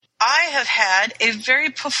have had a very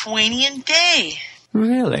Pufwanian day.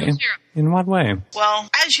 Really? In what way? Well,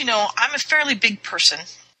 as you know, I'm a fairly big person.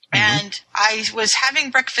 And I was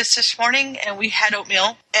having breakfast this morning, and we had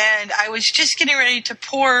oatmeal, and I was just getting ready to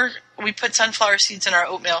we put sunflower seeds in our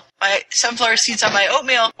oatmeal, my sunflower seeds on my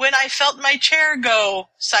oatmeal, when I felt my chair go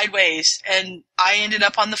sideways, and I ended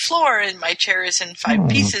up on the floor, and my chair is in 5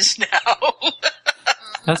 pieces now.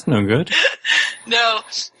 That's no good. No,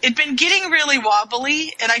 it'd been getting really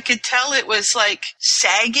wobbly, and I could tell it was like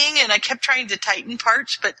sagging, and I kept trying to tighten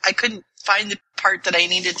parts, but I couldn't find the part that I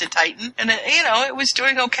needed to tighten. And, it was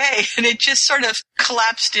doing okay. And it just sort of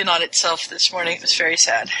collapsed in on itself this morning. It was very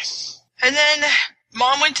sad. And then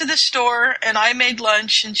Mom went to the store, and I made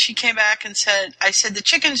lunch, and she came back and I said, the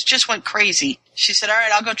chickens just went crazy. She said, all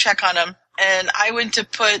right, I'll go check on them. And I went to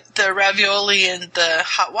put the ravioli in the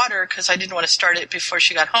hot water because I didn't want to start it before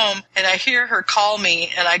she got home. And I hear her call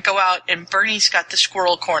me, and I go out, and Bernie's got the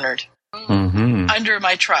squirrel cornered under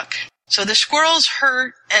my truck. So the squirrel's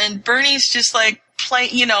hurt, and Bernie's just like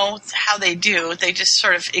how they do. They just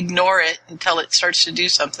sort of ignore it until it starts to do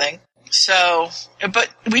something. So, but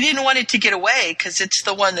we didn't want it to get away because it's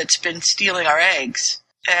the one that's been stealing our eggs.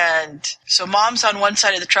 And so Mom's on one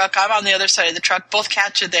side of the truck, I'm on the other side of the truck, both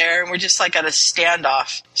cats are there, and we're just like at a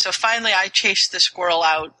standoff. So finally I chased the squirrel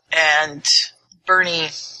out, and Bernie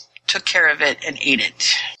took care of it and ate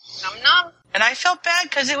it. Nom nom. And I felt bad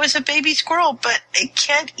because it was a baby squirrel, but it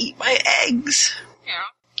can't eat my eggs.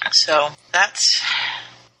 Yeah. So that's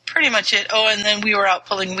pretty much it. Oh, and then we were out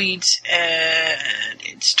pulling weeds, and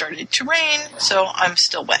it started to rain, so I'm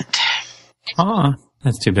still wet. Oh,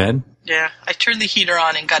 that's too bad. Yeah, I turned the heater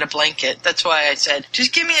on and got a blanket. That's why I said,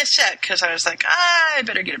 just give me a sec, because I was like, I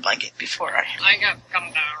better get a blanket before I got gum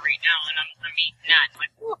right now, and I'm eating that. I'm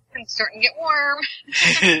like, ooh, I'm starting to get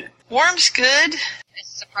warm. Warm's good.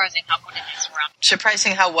 It's surprising how cold it is around.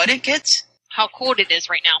 Surprising how what it gets? How cold it is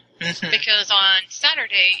right now. Mm-hmm. Because on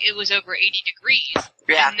Saturday, it was over 80 degrees.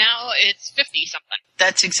 Yeah. And now it's 50-something.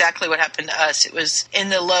 That's exactly what happened to us. It was in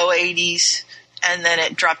the low 80s, and then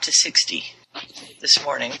it dropped to 60 this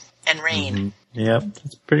morning. And rain. Mm-hmm. Yep,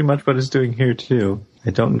 that's pretty much what it's doing here, too.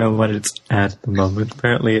 I don't know what it's at the moment.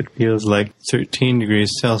 Apparently it feels like 13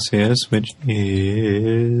 degrees Celsius, which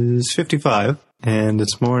is 55. And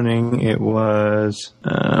this morning it was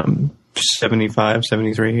 75,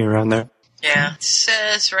 73, around there. Yeah, it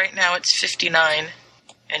says right now it's 59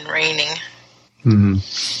 and raining.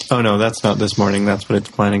 Mm-hmm. Oh, no, that's not this morning. That's what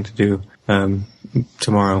it's planning to do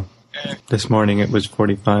tomorrow. This morning it was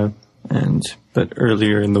 45. But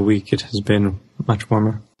earlier in the week, it has been much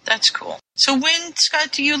warmer. That's cool. So when,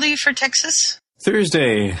 Scott, do you leave for Texas?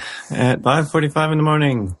 Thursday at 5:45 in the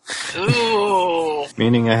morning. Ooh.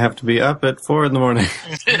 Meaning I have to be up at 4 in the morning.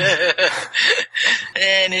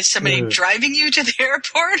 And is somebody driving you to the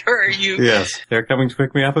airport, or are you? Yes, they're coming to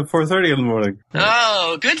pick me up at 4:30 in the morning.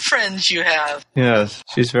 Oh, good friends you have. Yes,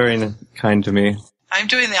 she's very kind to me. I'm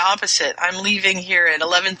doing the opposite. I'm leaving here at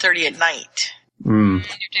 11:30 at night. Mm.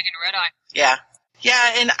 You're taking a red eye. Yeah.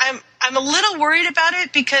 Yeah, and I'm a little worried about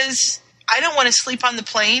it because I don't want to sleep on the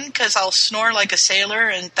plane because I'll snore like a sailor,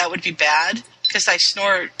 and that would be bad because I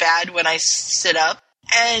snore bad when I sit up.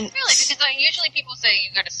 And really? Because usually people say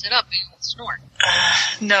you got to sit up and you won't snore.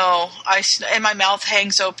 No, and my mouth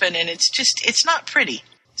hangs open, and it's not pretty.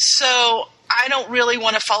 So I don't really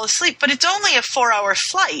want to fall asleep, but it's only a 4-hour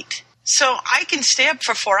flight. So I can stay up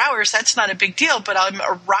for 4 hours. That's not a big deal, but I'm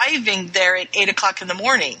arriving there at 8 o'clock in the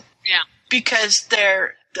morning. Yeah. Because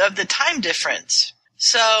of the time difference.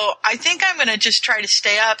 So I think I'm going to just try to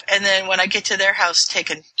stay up, and then when I get to their house, take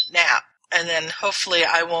a nap. And then hopefully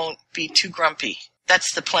I won't be too grumpy.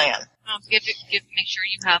 That's the plan. Make sure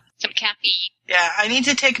you have some caffeine. Yeah, I need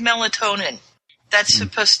to take melatonin. That's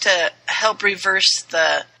supposed to help reverse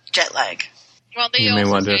the jet lag. Well, you may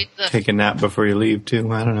want to take a nap before you leave, too.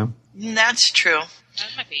 I don't know. That's true. That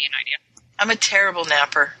might be an idea. I'm a terrible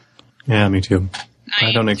napper. Yeah, me too.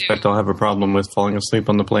 I don't expect too. I'll have a problem with falling asleep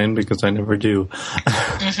on the plane because I never do.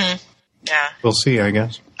 Mm-hmm. Yeah. We'll see, I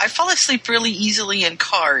guess. I fall asleep really easily in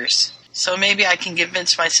cars, so maybe I can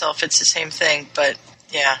convince myself it's the same thing, but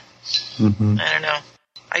yeah. Mm-hmm. I don't know.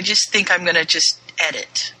 I just think I'm going to just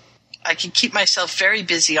edit. I can keep myself very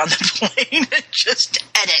busy on the plane and just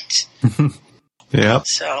edit. Yep.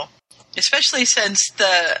 So, especially since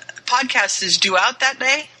the podcast is due out that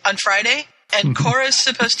day, on Friday, and Cora's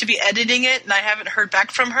supposed to be editing it, and I haven't heard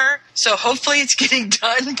back from her. So hopefully it's getting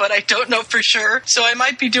done, but I don't know for sure. So I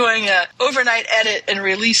might be doing an overnight edit and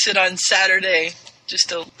release it on Saturday,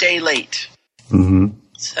 just a day late. Mm-hmm.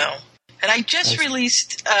 So, and I just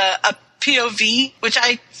released a POV, which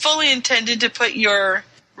I fully intended to put your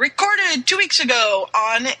recorded 2 weeks ago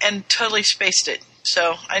on and totally spaced it.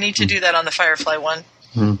 So I need to do that on the Firefly one.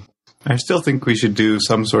 I still think we should do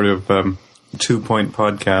some sort of 2-point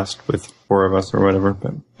podcast with 4 of us or whatever.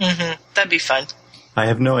 But That'd be fun. I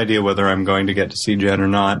have no idea whether I'm going to get to see Jen or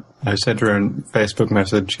not. I sent her a Facebook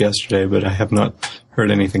message yesterday, but I have not heard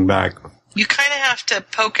anything back. You kind of have to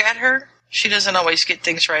poke at her. She doesn't always get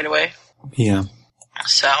things right away. Yeah.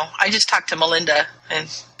 So I just talked to Melinda and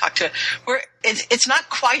talked to it's not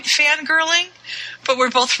quite fangirling, but we're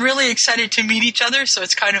both really excited to meet each other, so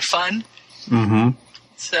it's kind of fun. Mm-hmm.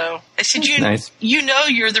 So I said, Nice. you know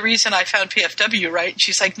you're the reason I found PFW, right?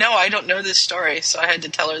 She's like, no, I don't know this story. So I had to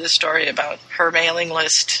tell her the story about her mailing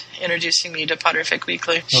list introducing me to Potterfic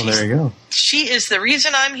Weekly. Oh, there you go. She is the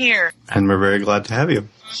reason I'm here. And we're very glad to have you.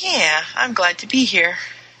 Yeah, I'm glad to be here.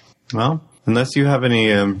 Well, unless you have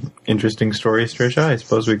any interesting stories, Trisha, I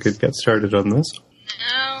suppose we could get started on this.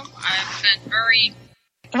 No, I've been very...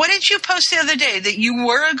 What did you post the other day? That you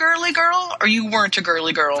were a girly girl or you weren't a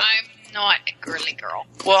girly girl? I'm not a girly girl.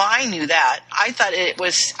 Well, I knew that. I thought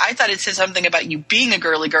it said something about you being a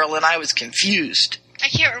girly girl, and I was confused. I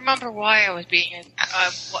can't remember why I was being...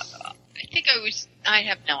 I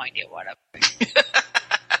have no idea what I was.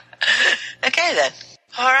 Okay, then.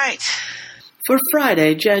 All right. For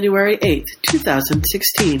Friday, January 8th,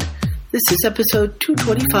 2016, this is episode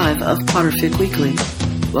 225 of Potterfic Weekly.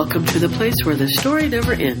 Welcome to the place where the story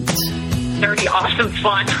never ends. Nerdy, awesome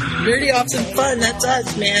fun. Nerdy, awesome fun. That's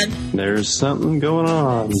us, man. There's something going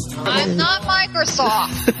on. I'm not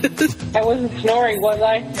Microsoft. I wasn't snoring, was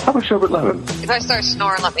I? How much over 11? If I start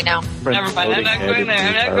snoring, let me know. Never mind, I'm not going there.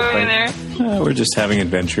 I'm not going there. We're just having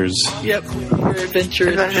adventures. Yep, we're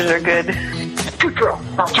adventurous. Adventures are good. Good girl.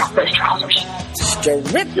 Don't drop those trousers.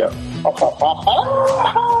 Strip. Yeah.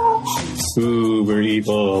 Ooh, we're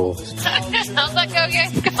evil. How's that go,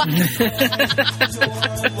 guys?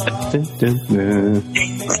 Dun, dun, dun.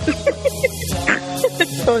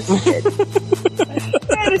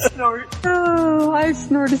 Oh, I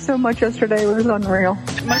snorted so much yesterday, it was unreal.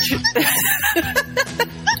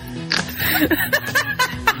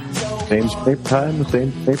 Same safe time,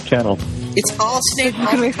 same safe channel. It's all Snape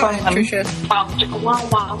all the time, Trisha.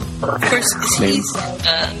 Wow. Of course, he's...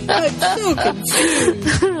 I'm so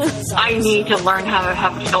confused. I need to learn how to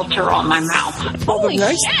have a filter on my mouth. Holy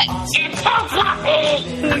nice. shit! It's so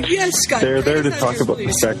fluffy! Yes, Scott. They're there to talk about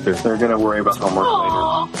perspective. They're going to worry about homework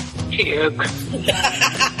Oh, puke. later.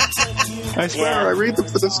 I swear, I read them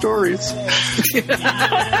for the stories.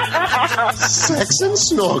 Sex and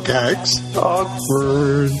snorkax.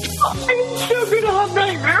 Awkward. I'm so gonna have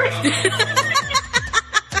nightmares.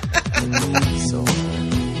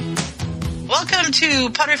 Welcome to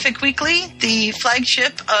Potterfic Weekly, the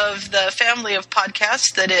flagship of the family of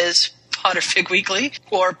podcasts that is Potterfic Weekly,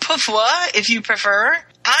 or Pufwa if you prefer.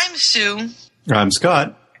 I'm Sue. I'm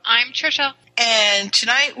Scott. I'm Trisha. And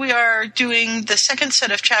tonight we are doing the second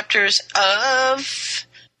set of chapters of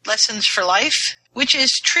Lessons for Life, which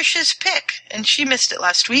is Trisha's pick. And she missed it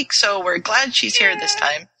last week, so we're glad she's here this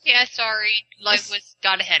time. Yeah, sorry. Life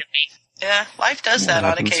got ahead of me. Yeah, life does that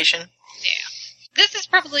on occasion. Yeah. This is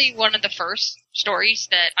probably one of the first stories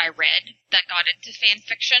that I read that got into fan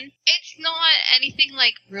fiction. It's not anything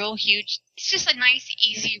like real huge. It's just a nice,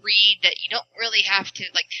 easy read that you don't really have to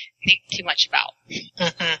think too much about.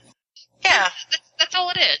 Mm-hmm. Yeah. That's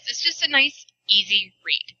all it is. It's just a nice, easy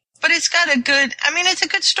read. But it's got it's a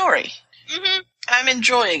good story. Mm-hmm. I'm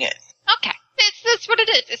enjoying it. Okay. That's what it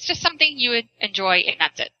is. It's just something you would enjoy, and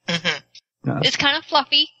that's it. Mm-hmm. It's kind of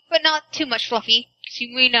fluffy, but not too much fluffy.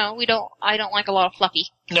 We know I don't like a lot of fluffy.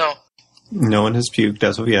 No. No one has puked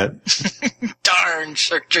as of yet. Darn,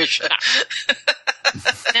 Sir Trisha.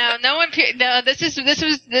 No one. No,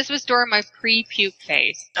 this was during my pre-puke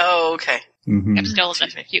phase. Oh, okay. Mm-hmm. I'm still in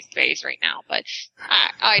the puke phase right now, but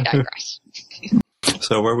I digress.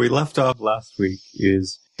 So where we left off last week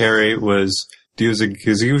is Harry was using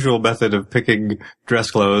his usual method of picking dress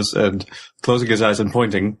clothes and closing his eyes and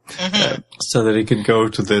pointing so that he could go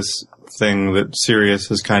to this thing that Sirius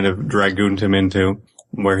has kind of dragooned him into,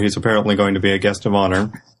 where he's apparently going to be a guest of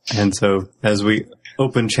honor. And so as we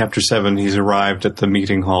open chapter 7, he's arrived at the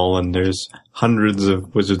meeting hall and there's hundreds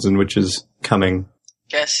of wizards and witches coming.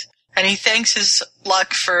 Yes. And he thanks his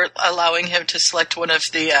luck for allowing him to select one of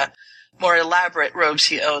the more elaborate robes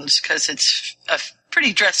he owns, because it's a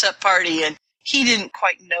pretty dress-up party, and he didn't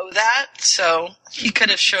quite know that, so he could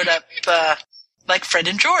have showed up like Fred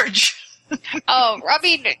and George. Oh, I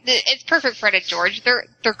mean, it's perfect. Fred and George,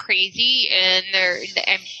 they're crazy, and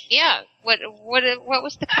yeah. What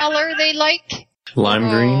was the color they liked? Lime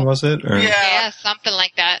green, was it? Or? Yeah. Yeah, something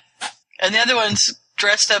like that. And the other one's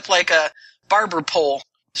dressed up like a barber pole.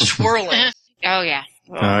 swirling. Oh, yeah.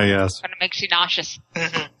 Ah, yes. Kind of makes you nauseous.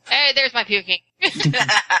 Mhm. Hey, there's my puking.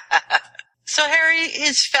 So Harry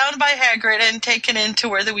is found by Hagrid and taken into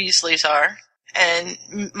where the Weasleys are. And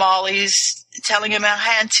Molly's telling him how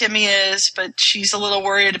handsome he is, but she's a little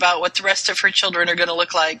worried about what the rest of her children are going to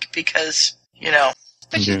look like because, But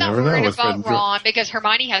she's You not never know worried with Fred about and George. Ron because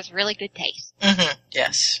Hermione has really good taste. Mm-hmm.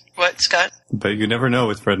 Yes. What, Scott? But you never know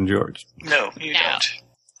with Fred and George. No, you No.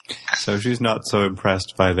 don't. So she's not so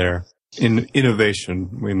impressed by their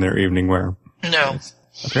innovation in their evening wear. No.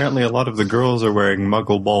 Apparently a lot of the girls are wearing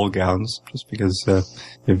muggle ball gowns just because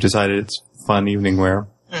they've decided it's fun evening wear.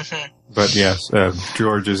 Mm-hmm. But yes,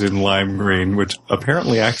 George is in lime green, which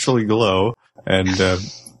apparently actually glow, and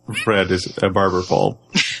Fred is a barber pole.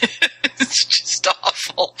 It's just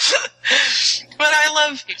awful. But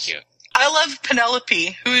I love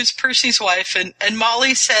Penelope, who is Percy's wife, and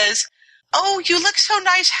Molly says, "Oh, you look so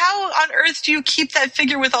nice. How on earth do you keep that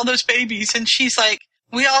figure with all those babies?" And she's like,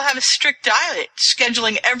 "We all have a strict diet.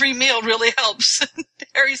 Scheduling every meal really helps."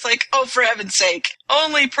 Harry's like, "Oh, for heaven's sake.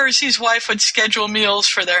 Only Percy's wife would schedule meals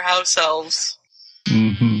for their house elves."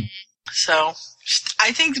 Mm-hmm. So,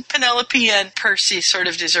 I think Penelope and Percy sort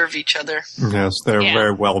of deserve each other. Yes, they're Yeah.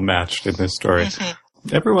 very well matched in this story. Mhm.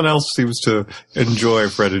 Everyone else seems to enjoy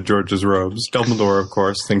Fred and George's robes. Dumbledore, of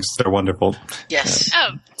course, thinks they're wonderful. Yes.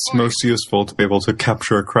 Oh, It's most useful to be able to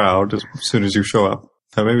capture a crowd as soon as you show up.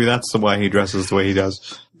 So maybe that's why he dresses the way he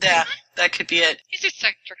does. Yeah, that could be it. he's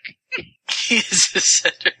eccentric. He is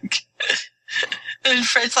eccentric. And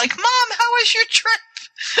Fred's like, "Mom, how was your trip?"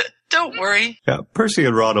 "Don't worry." Yeah, Percy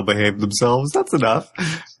and Ron will behave themselves. That's enough.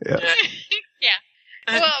 Yeah.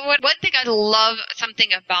 Well, one thing I love something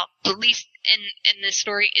about, at least in this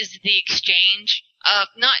story, is the exchange of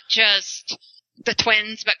not just the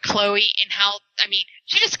twins, but Chloe and how,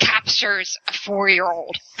 she just captures a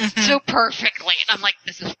 4-year-old Mhm. so perfectly. And I'm like,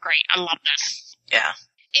 this is great. I love this. Yeah.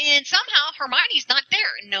 And somehow Hermione's not there,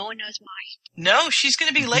 and no one knows why. No, she's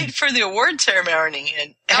going to be late for the award ceremony.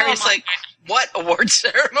 And Oh, Harry's my like, "What award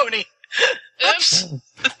ceremony?" Oops.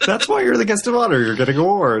 That's why you're the guest of honor. You're getting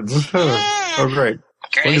awards. Oh, great.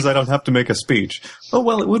 As long as I don't have to make a speech. Oh,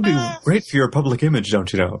 well, it would be great for your public image,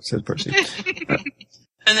 don't you know, says Percy.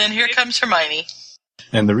 And then here comes Hermione.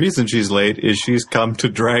 And the reason she's late is she's come to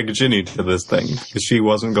drag Ginny to this thing, because she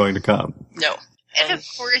wasn't going to come. No. And of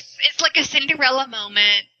course, it's like a Cinderella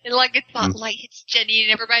moment. And like a spotlight hits Jenny,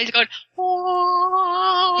 and everybody's going,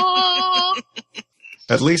 "Oh!"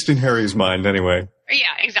 At least in Harry's mind, anyway.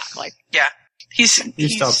 Yeah, exactly. Yeah. He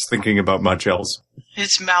stops thinking about much else.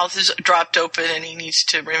 His mouth is dropped open and he needs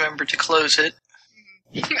to remember to close it.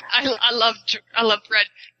 I love Fred.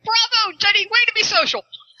 Bravo, Jenny! Way to be social.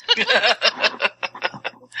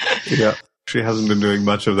 Yeah, she hasn't been doing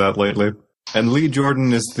much of that lately. And Lee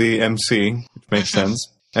Jordan is the MC, which makes sense.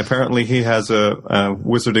 Apparently he has a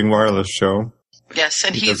Wizarding Wireless show. Yes,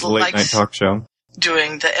 and He he does a late night likes talk show.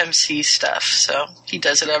 doing the MC stuff, so he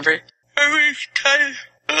does it every time.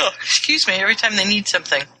 Every time they need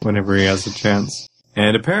something. Whenever he has a chance.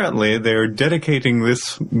 And apparently they're dedicating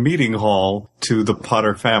this meeting hall to the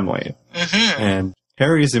Potter family. Mm-hmm. And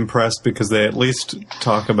Harry's impressed because they at least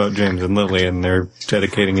talk about James and Lily, and they're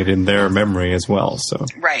dedicating it in their memory as well. So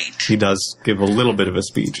Right. he does give a little bit of a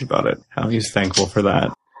speech about it, how he's thankful for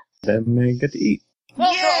that. Then they get to eat.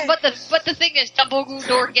 Well, Yay. but the thing is,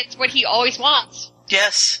 Dumbledore gets what he always wants: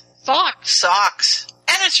 Yes. socks. Socks.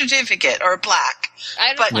 And a certificate, or black.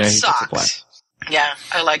 I don't But Yeah, he gets a socks. Yeah,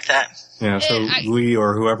 I like that. Yeah, so I- Lee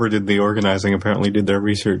or whoever did the organizing apparently did their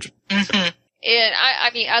research. Mm-hmm. And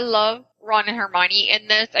I love Ron and Hermione in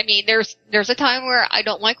this. There's a time where I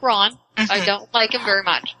don't like Ron. I don't like him very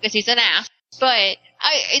much because he's an ass. But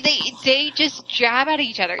they just jab at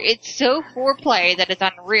each other. It's so foreplay that it's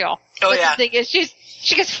unreal. Oh, But yeah. the thing is,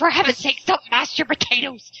 she goes, "For heaven's sake, don't mash your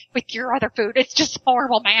potatoes with your other food. It's just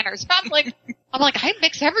horrible manners." I'm like, I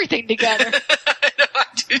mix everything together. I know, I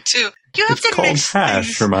do too. You have It's to called mix hash,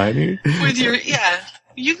 things Hermione. with your,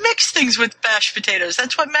 you mix things with mashed potatoes.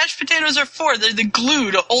 That's what mashed potatoes are for. They're the glue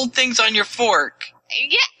to hold things on your fork.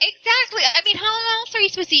 Yeah, exactly. How else are you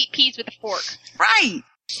supposed to eat peas with a fork? Right.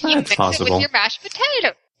 You That's mix it possible. with your mashed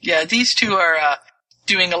potato. Yeah, these two are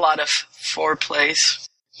doing a lot of foreplays.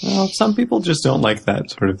 Well, some people just don't like that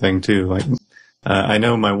sort of thing, too. Like, I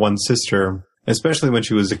know my one sister, especially when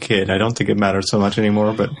she was a kid, I don't think it matters so much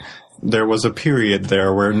anymore, but there was a period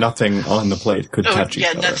there where nothing on the plate could touch each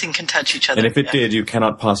other. Nothing can touch each other. And if it Yeah. did, you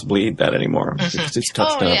cannot possibly eat that anymore because it's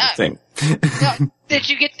touched Oh, on yeah. everything. No, did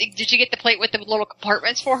you get the plate with the little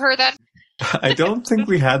compartments for her then? I don't think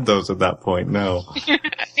we had those at that point, no.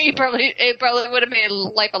 It probably would have made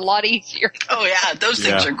life a lot easier. Oh, yeah, those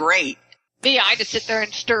things Yeah. are great. Me, I just sit there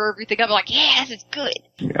and stir everything up. I'm like, yeah, this is good.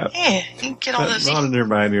 Yeah. Yeah, you get all those Ron and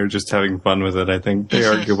Hermione are just having fun with it, I think. They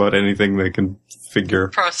argue about anything they can figure.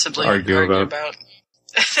 possibly argue about.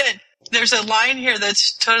 And then there's a line here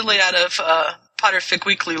that's totally out of Potterfic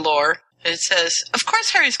Weekly lore. It says, "Of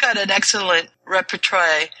course Harry's got an excellent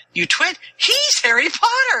repertoire, you twit. He's Harry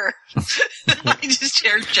Potter." I just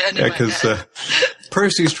hear Jen in my because head.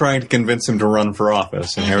 Percy's trying to convince him to run for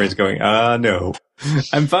office, and Harry's going, no.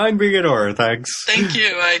 I'm fine being an Auror, thanks. Thank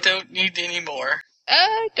you, I don't need any more.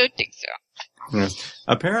 I don't think so. Yeah.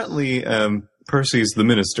 Apparently, Percy's the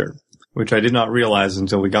minister, which I did not realize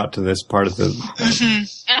until we got to this part of the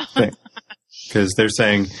thing. Because they're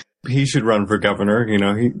saying he should run for governor. You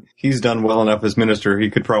know, he's done well enough as minister, he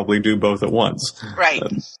could probably do both at once. Right.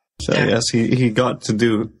 So yes, he got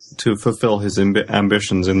to fulfill his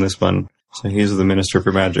ambitions in this one. So he's the minister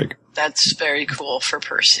for magic. That's very cool for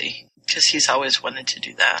Percy, because he's always wanted to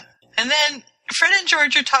do that. And then Fred and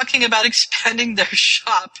George are talking about expanding their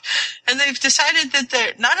shop, and they've decided that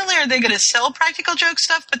they're not only are they going to sell practical joke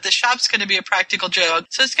stuff, but the shop's going to be a practical joke.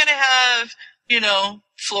 So it's going to have,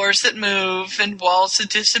 floors that move and walls that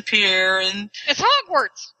disappear, and It's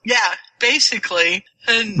Hogwarts. yeah, basically.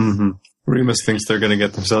 And Mm-hmm. Remus thinks they're going to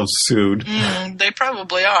get themselves sued. they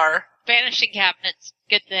probably are. Vanishing cabinets.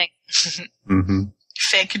 Good thing. Mm-hmm.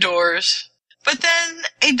 Fake doors. But then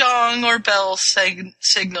a dong or bell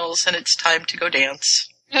signals, and it's time to go dance.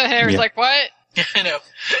 Harry's Yeah. like, what? I know.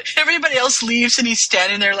 Everybody else leaves, and he's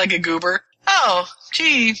standing there like a goober. Oh,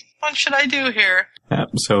 gee, what should I do here? Yeah,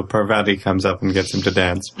 so Parvati comes up and gets him to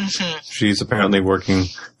dance. Mm-hmm. She's apparently working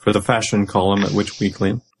for the fashion column at Witch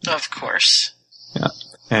Weekly. Of course. Yeah.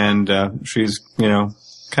 And she's,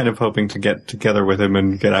 kind of hoping to get together with him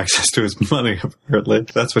and get access to his money, apparently.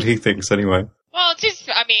 That's what he thinks, anyway. Well, it's just,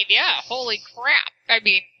 holy crap.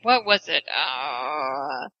 What was it?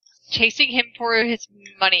 Chasing him for his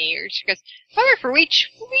money. Or she goes, I work for Witch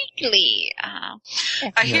Weekly.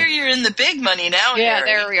 I hear you're in the big money now, Yeah, Harry.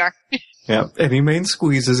 there we are. Yeah. Any main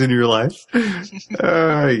squeezes in your life?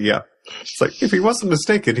 Yeah. It's like, if he wasn't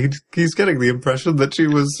mistaken, he's getting the impression that she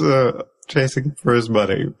was chasing for his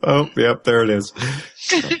money. Oh, yep, there it is.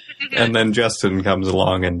 And then Justin comes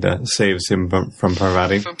along and saves him from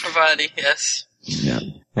Parvati. From Parvati, yes. Yeah.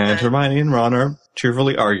 And Hermione and Ron are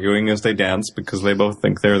cheerfully arguing as they dance because they both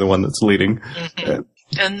think they're the one that's leading. Mm-hmm.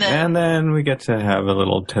 And then, And then we get to have a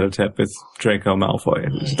little tete-a-tete with Draco Malfoy,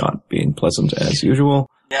 who's not being pleasant as usual.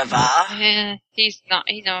 Neva, He's not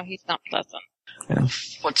pleasant. Yeah.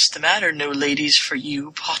 what's the matter? No ladies for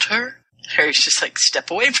you, Potter? Harry's just like, step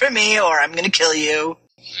away from me or I'm going to kill you.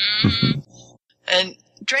 And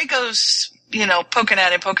Draco's, poking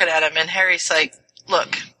at him, and Harry's like,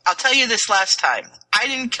 look, I'll tell you this last time. I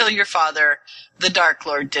didn't kill your father. The Dark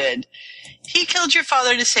Lord did. He killed your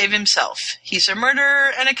father to save himself. He's a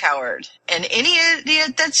murderer and a coward. And any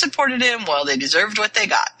idiot that supported him, well, they deserved what they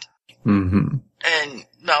got. Mm-hmm. And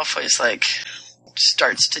Malfoy's like,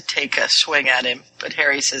 starts to take a swing at him. But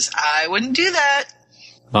Harry says, I wouldn't do that.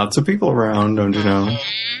 Lots of people around, don't you know?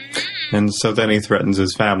 And so then he threatens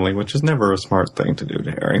his family, which is never a smart thing to do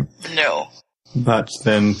to Harry. No. But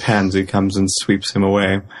then Pansy comes and sweeps him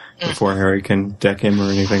away before Harry can deck him or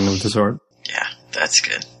anything of the sort. Yeah, that's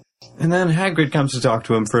good. And then Hagrid comes to talk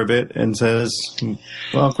to him for a bit and says,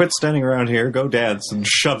 well, quit standing around here, go dance, and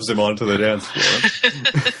shoves him onto the dance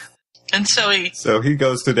floor. And so he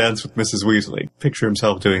goes to dance with Mrs. Weasley. Picture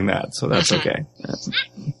himself doing that, so that's okay.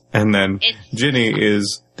 And then Ginny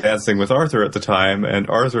is dancing with Arthur at the time, and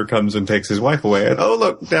Arthur comes and takes his wife away, and oh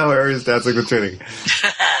look, now Harry's dancing with Ginny.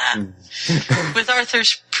 with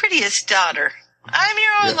Arthur's prettiest daughter. I'm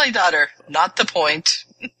your only daughter. Not the point.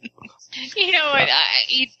 You know what?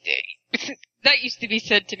 That used to be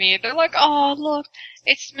said to me. They're like, "Oh, look,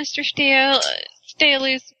 it's Mr.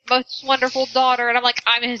 Staley's most wonderful daughter," and I'm like,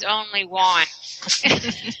 "I'm his only one."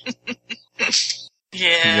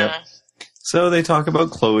 Yeah. Yep. So they talk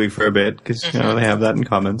about Chloe for a bit, because, they have that in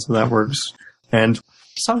common, so that works. And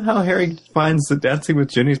somehow Harry finds that dancing with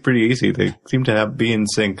Ginny's pretty easy. They seem to be in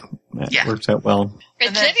sync. That works out well.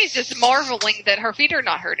 And Jenny's just marveling that her feet are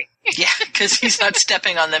not hurting. Yeah, because he's not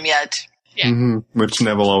stepping on them yet. Yeah. Mm-hmm. Which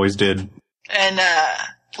Neville always did. And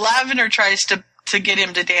Lavender tries to get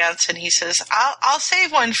him to dance, and he says, I'll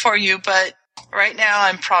save one for you, but right now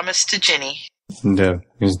I'm promised to Ginny. And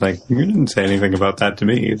he's like, you didn't say anything about that to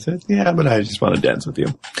me. He said, yeah, but I just want to dance with you.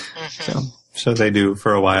 Mm-hmm. So they do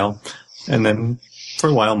for a while. And then for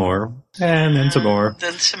a while more. And then some more.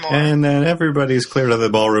 Then some more. And then everybody's cleared out of the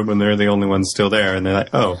ballroom and they're the only ones still there. And they're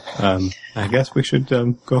like, I guess we should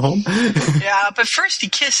go home. Yeah, but first he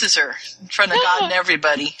kisses her in front of God and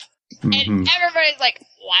everybody. And everybody's like,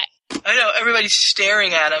 what? I know, everybody's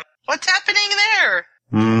staring at him. What's happening there?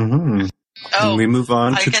 Mm-hmm. Oh, And we move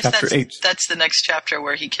on I to guess chapter 8. that's the next chapter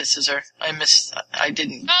where he kisses her. I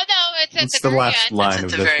didn't. Oh no, it's at It's the the very last end. line It's at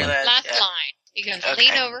of the this very one. last. Last yeah. line. He goes, Okay.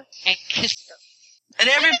 lean over and kiss her. And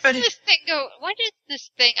Why everybody does this thing go? Why does this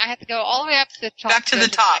thing? I have to go all the way up to the top. back to the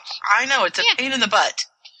top. I know, it's a Yeah. pain in the butt.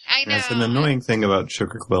 I know. That's an annoying thing about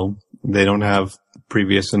Sugar Quill. They don't have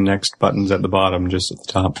previous and next buttons at the bottom, just at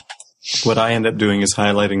the top. What I end up doing is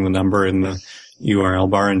highlighting the number in the URL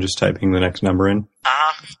bar and just typing the next number in.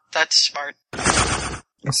 That's smart.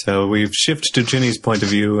 So we've shifted to Ginny's point of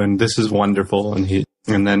view, and this is wonderful.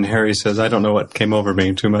 And then Harry says, "I don't know what came over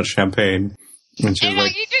me, too much champagne." And she's I know,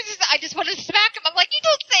 like, I just want to smack him. I'm like, you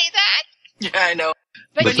don't say that. Yeah, I know.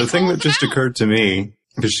 but he the thing pulls that just it out. occurred to me,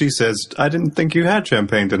 because she says, "I didn't think you had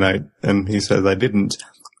champagne tonight," and he says, "I didn't."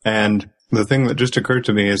 And the thing that just occurred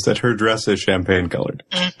to me is that her dress is champagne colored.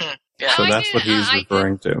 Mm-hmm. Yeah. So I that's did- what he's I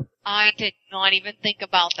referring to. I did not even think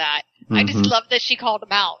about that. I just Mhm. love that she called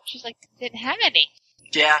him out. She's like, didn't have any.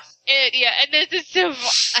 Yeah. And this is so.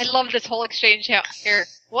 I love this whole exchange here.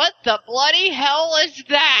 What the bloody hell is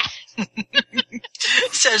that?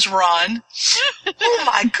 Says Ron. Oh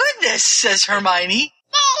my goodness, says Hermione.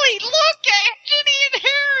 Molly, look at Ginny and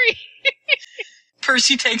Harry.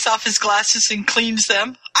 Percy takes off his glasses and cleans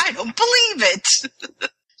them. I don't believe it.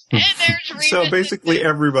 And there's Remus. So basically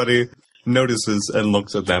everybody notices and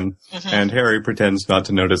looks at them, and Harry pretends not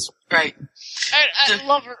to notice. Right. I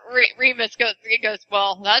love Remus he goes,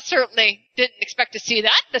 well, that certainly didn't expect to see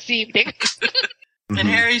that this evening. And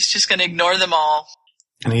Harry's just going to ignore them all.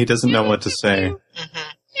 And he doesn't know what to say. Mm-hmm.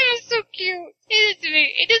 It was so cute.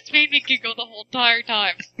 It just made me giggle the whole entire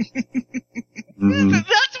time. Mhm.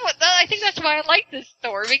 I think that's why I like this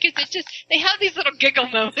story, because they have these little giggle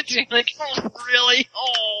moments. You're like, oh, really?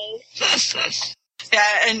 Oh.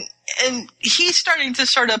 Yeah, and he's starting to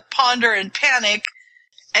sort of ponder and panic.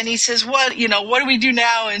 And he says, what do we do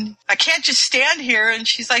now? And I can't just stand here. And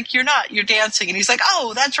she's like, you're dancing. And he's like,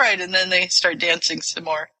 oh, that's right. And then they start dancing some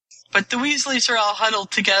more. But the Weasleys are all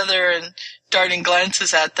huddled together and darting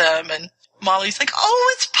glances at them. And Molly's like,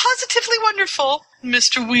 oh, it's positively wonderful.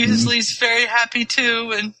 Mr. Weasley's very happy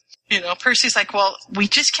too. And, Percy's like, well, we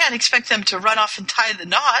just can't expect them to run off and tie the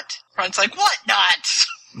knot. Ron's like, what knot?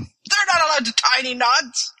 They're not allowed to tie any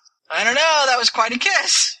knots. I don't know. That was quite a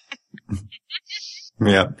kiss.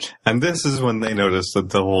 Yeah. And this is when they notice that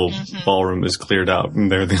the whole ballroom is cleared out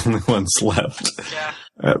and they're the only ones left. Yeah.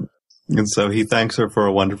 And so he thanks her for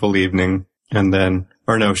a wonderful evening. And then,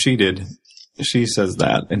 or no, she did. She says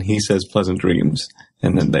that and he says pleasant dreams.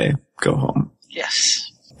 And then they go home. Yes.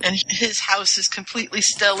 And his house is completely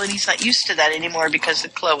still and he's not used to that anymore because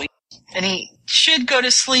of Chloe. And he should go to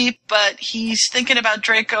sleep, but he's thinking about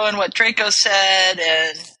Draco and what Draco said,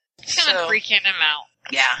 and It's kind of freaking him out.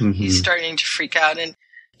 Yeah, he's starting to freak out, and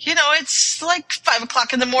it's like 5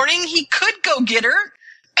 o'clock in the morning. He could go get her,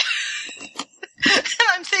 and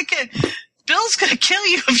I'm thinking, Bill's gonna kill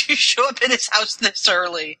you if you show up at his house this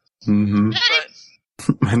early. Mm-hmm.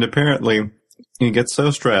 But And apparently he gets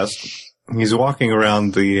so stressed, he's walking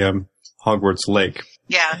around the Hogwarts lake.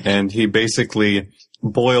 yeah, And he basically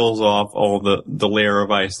boils off all the layer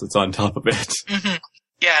of ice that's on top of it.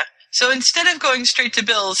 yeah. So instead of going straight to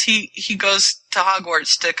Bill's, he goes to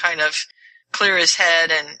Hogwarts to kind of clear his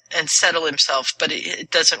head and settle himself, but it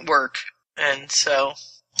doesn't work. And so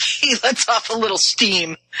he lets off a little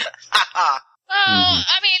steam. Ha ha. Well,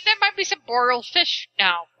 I mean, there might be some boiled fish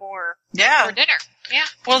now for Yeah. dinner. Yeah,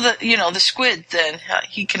 Well, the squid, then,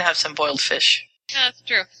 he can have some boiled fish. that's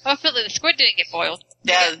true. Hopefully the squid didn't get boiled.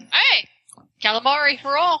 Yeah. Hey, calamari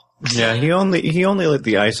for all. Yeah, he only lit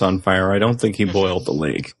the ice on fire. I don't think he boiled the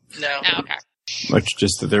lake. No. Oh, okay. Much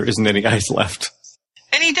just that there isn't any ice left.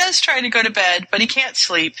 And he does try to go to bed, but he can't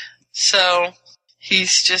sleep. So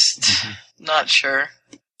he's just not sure.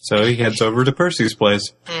 So he heads over to Percy's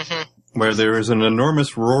place, hmm where there is an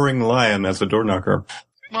enormous roaring lion as a door knocker.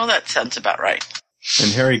 Well, that sounds about right.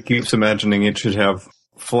 And Harry keeps imagining it should have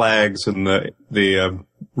flags in the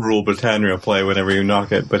Rule Britannia play whenever you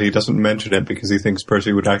knock it, but he doesn't mention it because he thinks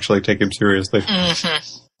Percy would actually take him seriously.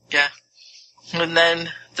 Yeah. And then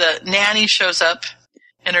the nanny shows up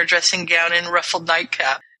in her dressing gown and ruffled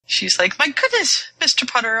nightcap. She's like, my goodness, Mr.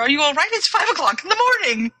 Potter, are you all right? It's 5 o'clock in the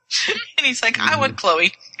morning. And he's like, I want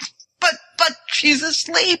Chloe. But she's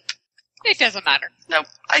asleep. It doesn't matter. No,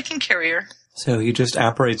 I can carry her. So he just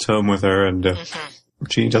apparates home with her, and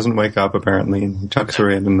she doesn't wake up, apparently, and he tucks her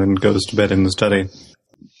in and then goes to bed in the study.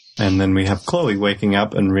 And then we have Chloe waking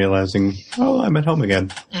up and realizing, oh, I'm at home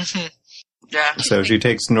again. Yeah. So she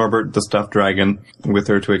takes Norbert the stuffed dragon with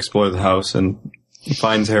her to explore the house, and He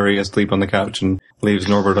finds Harry asleep on the couch and leaves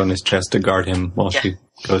Norbert on his chest to guard him while she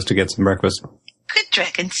goes to get some breakfast. Good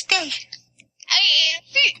dragon, stay.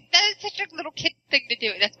 See, that is such a little kid thing to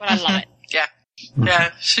do. That's what I love it. Yeah.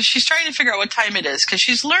 Yeah. So she's trying to figure out what time it is, because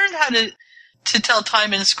she's learned how to tell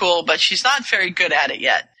time in school, but she's not very good at it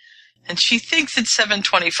yet. And she thinks it's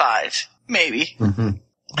 7:25. Maybe. Mm-hmm.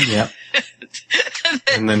 Yeah.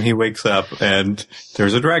 And then he wakes up and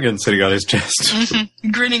there's a dragon sitting on his chest.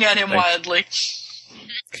 Grinning at him wildly.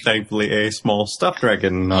 Thankfully a small stuffed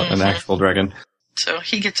dragon, not an actual dragon. So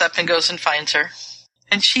he gets up and goes and finds her.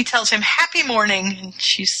 And she tells him, happy morning. And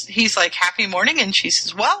he's like, happy morning? And she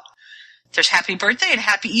says, well, there's happy birthday and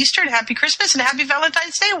happy Easter and happy Christmas and happy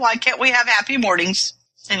Valentine's Day. Why can't we have happy mornings?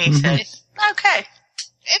 And he says, okay.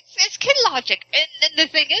 It's kid logic. And the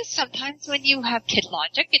thing is, sometimes when you have kid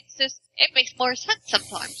logic, it makes more sense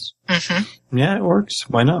sometimes. Mm-hmm. Yeah, it works.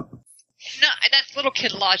 Why not? No, that's little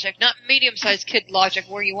kid logic, not medium-sized kid logic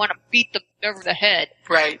where you want to beat them over the head.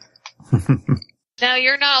 Right. No,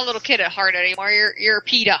 you're not a little kid at heart anymore. You're a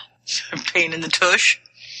PETA. Pain in the tush.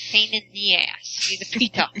 Pain in the ass. He's a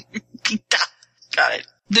PETA. PETA. Got it.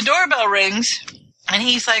 The doorbell rings, and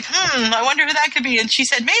he's like, I wonder who that could be. And she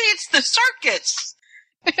said, maybe it's the circus.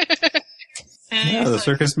 Yeah, the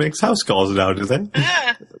circus makes house calls now, do they?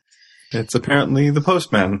 Yeah. It's apparently the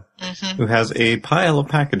postman who has a pile of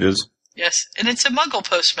packages. Yes, and it's a Muggle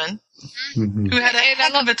postman who had a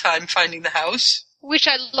heck of a time finding the house. Which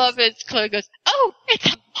I love is Chloe goes, oh, it's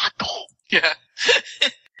a Muggle. Yeah.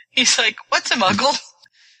 He's like, what's a Muggle?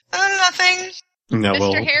 Nothing. No, Mr.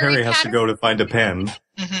 well, Harry has Potter? to go to find a pen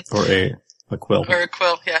or a quill. Or a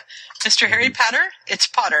quill, yeah. Mr. Harry Potter? It's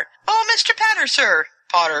Potter. Oh, Mr. Potter, sir.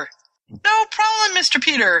 Potter. No problem, Mr.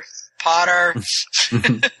 Peter. Potter.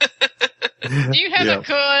 Do you have a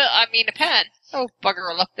pen? Oh,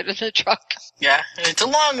 bugger, I left it in the truck. Yeah, and it's a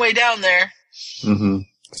long way down there.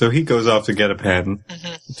 So he goes off to get a pen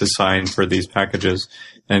to sign for these packages.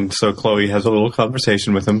 And so Chloe has a little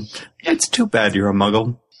conversation with him. It's too bad you're a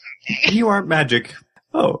Muggle. You aren't magic.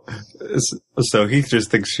 Oh, so he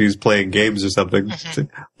just thinks she's playing games or something.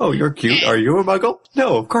 Oh, you're cute. Are you a Muggle?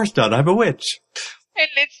 No, of course not. I'm a witch. And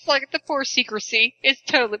it's like the poor secrecy is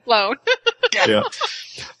totally blown. Yeah.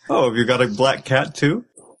 Oh, have you got a black cat too?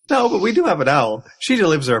 No, but we do have an owl. She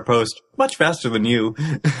delivers our post much faster than you.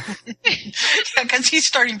 Yeah, because he's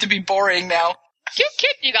starting to be boring now. Cute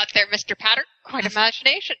kid you got there, Mr. Potter. Quite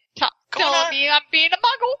imagination. Going on. Telling me I'm being a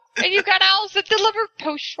Muggle, and you got owls that deliver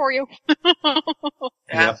post for you.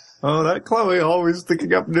 Yeah. Oh, that Chloe always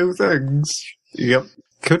thinking up new things. Yep.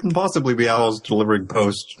 Couldn't possibly be owls delivering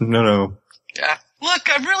post. No. Yeah. Look,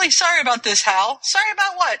 I'm really sorry about this, Hal. Sorry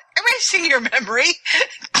about what? Erasing your memory.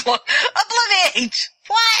 Obliviate.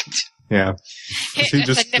 What? Yeah. Hit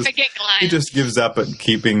a significant glance. He just gives up at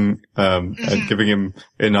keeping, at giving him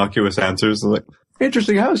innocuous answers. Like,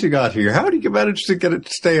 interesting house you got here. How did you manage to get it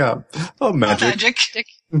to stay up? Oh, magic.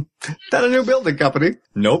 That a new building company?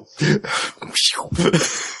 Nope.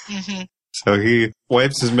 So he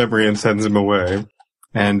wipes his memory and sends him away.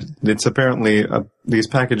 And it's apparently, these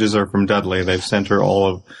packages are from Dudley. They've sent her all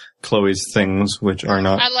of Chloe's things, which are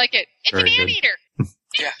not. I like it. It's an anteater.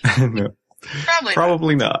 Yeah. No.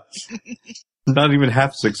 Probably not. Not even half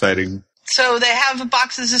as exciting. So they have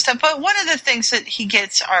boxes and stuff, but one of the things that he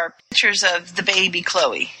gets are pictures of the baby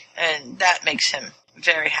Chloe, and that makes him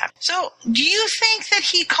very happy. So do you think that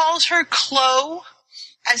he calls her Chloe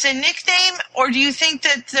as a nickname, or do you think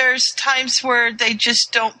that there's times where they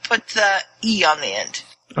just don't put the E on the end?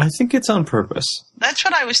 I think it's on purpose. That's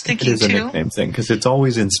what I was thinking, too. It is too. a nickname thing, because it's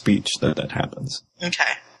always in speech that happens.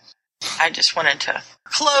 Okay. I just wanted to...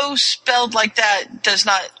 Chloe spelled like that does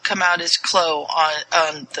not come out as Chloe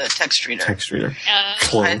on the text reader.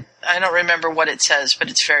 I don't remember what it says, but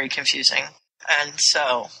it's very confusing. And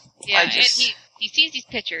so... Yeah, and he sees these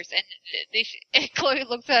pictures, and Chloe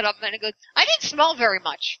looks at him and goes, I didn't smell very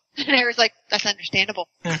much. And Harry's like, that's understandable.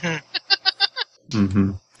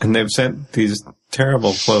 And they've sent these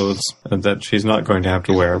terrible clothes that she's not going to have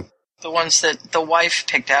to wear. The ones that the wife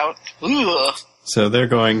picked out. Ugh. So they're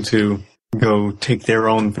going to go take their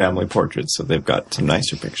own family portraits, so they've got some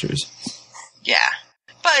nicer pictures. Yeah.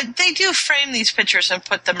 But they do frame these pictures and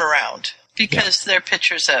put them around, because they're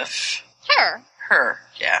pictures of... Her,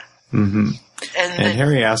 yeah. And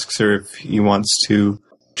Harry asks her if he wants to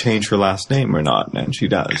change her last name or not, and she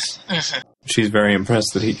does. She's very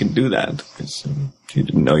impressed that he can do that, because she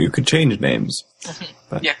didn't know you could change names.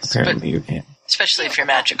 But apparently you can. Especially if you're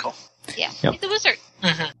magical. Yeah, he's a wizard.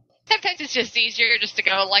 Sometimes it's just easier just to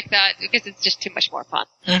go like that, because it's just too much more fun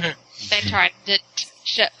than trying to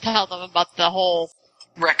tell them about the whole...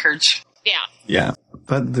 records. Yeah. Yeah,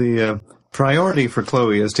 but the priority for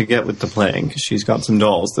Chloe is to get with the playing, because she's got some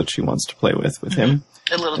dolls that she wants to play with him.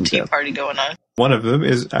 A little tea party going on. One of them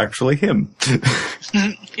is actually him.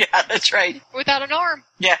 Yeah, that's right. Without an arm.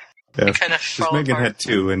 Yeah. Yeah. They kind of fall Megan apart. had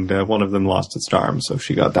two, and one of them lost its arm, so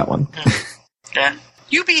she got that one. Yeah.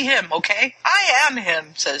 You be him, okay? I am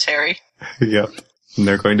him, says Harry. Yep. And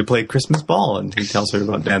they're going to play Christmas ball, and he tells her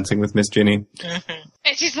about dancing with Miss Ginny.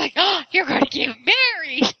 And she's like, oh, you're going to get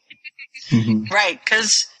married. Right,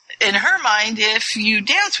 because in her mind, if you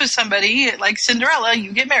dance with somebody like Cinderella,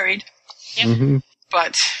 you get married. Yep.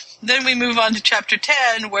 But then we move on to chapter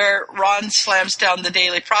 10, where Ron slams down the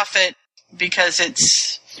Daily Prophet because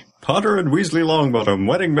it's... Potter and Weasley Longbottom,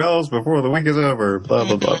 wedding bells before the week is over, blah,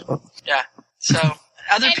 blah, blah, blah. Yeah, so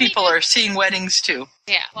other people are seeing weddings too.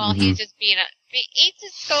 Yeah, well, he's just he's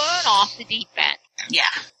just going off the deep end. Yeah.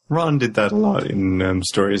 Ron did that a lot in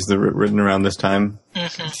stories that were written around this time.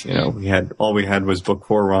 You know, we had was book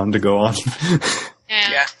 4 Ron to go on.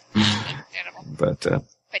 Yeah. But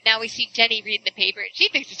now we see Jenny reading the paper, and she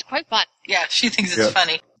thinks it's quite fun. Yeah, she thinks it's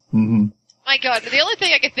funny. My God, the only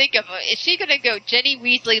thing I can think of, is she going to go Jenny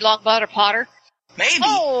Weasley Longbottom Potter? Maybe.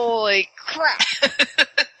 Holy crap.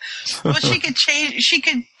 Well, she could change, she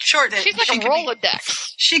could shorten it. She's like a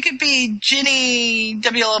Rolodex. She could be Ginny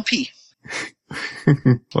WLP.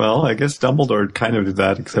 well, I guess Dumbledore kind of did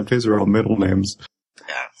that, except his are all middle names.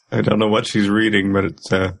 Yeah. I don't know what she's reading, but it's,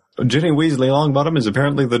 Ginny Weasley Longbottom is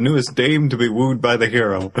apparently the newest dame to be wooed by the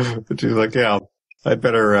hero. But she's like, yeah, I'd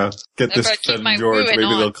better get this Fred and George. Maybe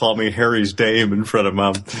they'll call me Harry's dame in front of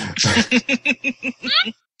Mom.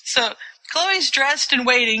 So, Chloe's dressed and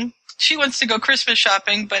waiting. She wants to go Christmas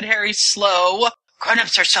shopping, but Harry's slow.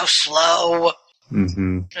 Grown-ups are so slow.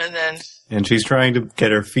 And she's trying to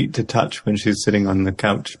get her feet to touch when she's sitting on the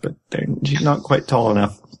couch, but she's not quite tall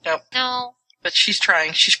enough. Nope. No. But she's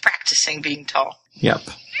trying. She's practicing being tall. Yep.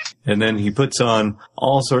 And then he puts on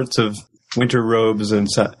all sorts of winter robes and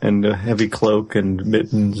a heavy cloak and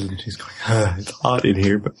mittens, and she's going, it's hot in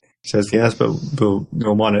here, but he says, yes, but we'll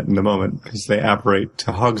want it in a moment, because they apparate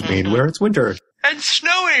to Hogsmeade, where it's winter. And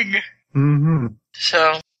snowing!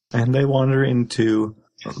 So. And they wander into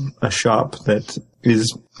a shop that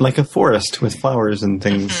is like a forest with flowers and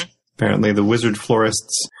things. Apparently the wizard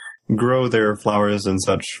florists grow their flowers and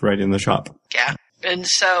such right in the shop. Yeah. And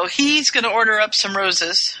so he's going to order up some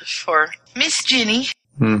roses for Miss Ginny.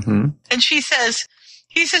 And he says,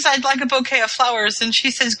 I'd like a bouquet of flowers. And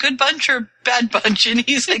she says, good bunch or bad bunch? And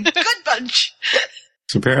he's like, good bunch.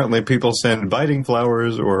 So apparently people send biting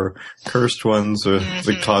flowers or cursed ones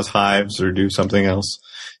that cause hives or do something else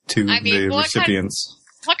to the recipients.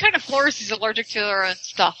 What kind of florist is allergic to their own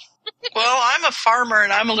stuff? Well, I'm a farmer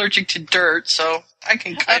and I'm allergic to dirt, so I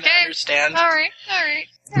can kind of understand. All right.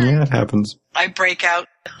 Yeah, it happens. I break out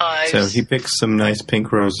hives. So he picks some nice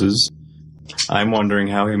pink roses. I'm wondering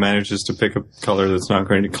how he manages to pick a color that's not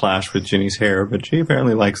going to clash with Ginny's hair, but she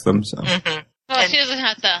apparently likes them. So. Well, she doesn't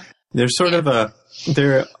have to. They're sort of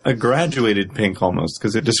they're a graduated pink almost,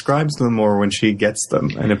 because it describes them more when she gets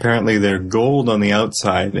them. And apparently they're gold on the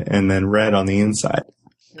outside and then red on the inside.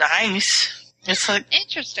 Nice. It's like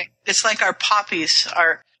interesting. It's like our poppies.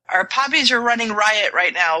 Our poppies are running riot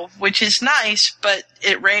right now, which is nice, but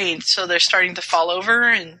it rained, so they're starting to fall over,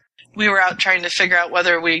 and we were out trying to figure out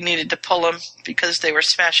whether we needed to pull them because they were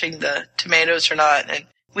smashing the tomatoes or not. And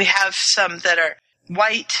we have some that are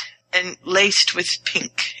white and laced with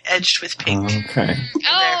pink, edged with pink. Okay.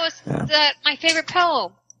 Oh, it's my favorite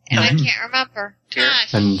poem, and I can't remember.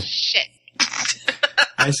 Shit.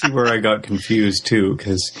 I see where I got confused, too,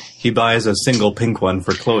 because he buys a single pink one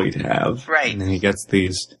for Chloe to have. Right. And then he gets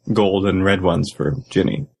these gold and red ones for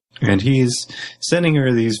Ginny. And he's sending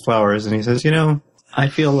her these flowers, and he says, I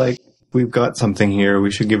feel like we've got something here.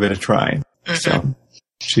 We should give it a try. So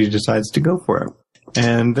she decides to go for it.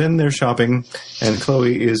 And then they're shopping, and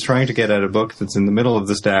Chloe is trying to get at a book that's in the middle of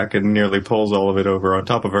the stack and nearly pulls all of it over on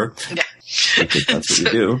top of her. Yeah. Because that's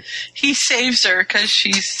what you do. He saves her because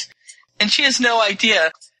she has no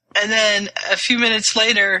idea. And then a few minutes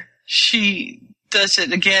later, she does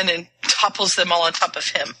it again and topples them all on top of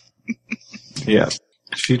him. Yeah.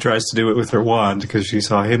 She tries to do it with her wand because she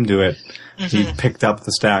saw him do it. He picked up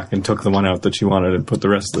the stack and took the one out that she wanted and put the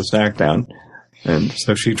rest of the stack down. And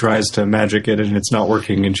so she tries to magic it, and it's not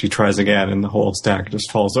working, and she tries again, and the whole stack just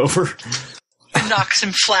falls over. And knocks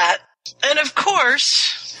him flat. And of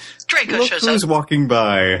course, Draco shows up. Who's walking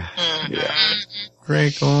by? Yeah.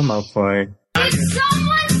 Draco Malfoy. Did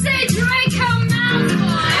someone say Draco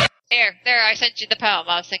Malfoy? There, I sent you the poem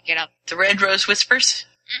I was thinking of. The Red Rose Whispers?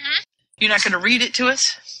 You're not going to read it to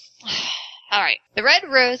us? All right. The red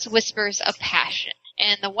rose whispers of passion,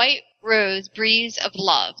 and the white rose breathes of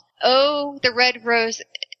love. Oh, the red rose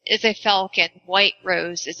is a falcon, white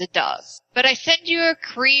rose is a dove. But I send you a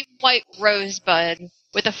cream white rosebud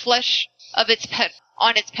with the flesh of its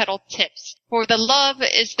on its petal tips. For the love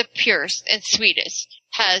is the purest and sweetest,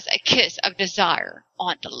 has a kiss of desire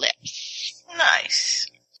on the lips. Nice.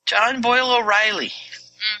 John Boyle O'Reilly.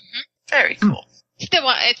 Mm-hmm. Very cool. It's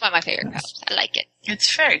one of my favorite poems. I like it.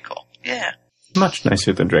 It's very cool. Yeah. Much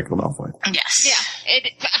nicer than Draco Malfoy. Yes. Yeah,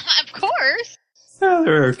 of course. Yeah,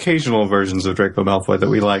 there are occasional versions of Draco Malfoy that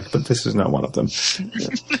we like, but this is not one of them.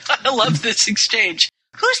 I love this exchange.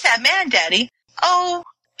 Who's that man, Daddy? Oh,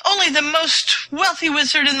 only the most wealthy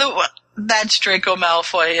wizard in the... That's Draco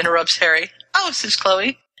Malfoy, interrupts Harry. Oh, says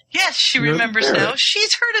Chloe. Yes, she You're remembers the ferret. now.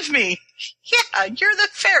 She's heard of me. Yeah, you're the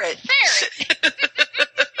ferret. Ferret.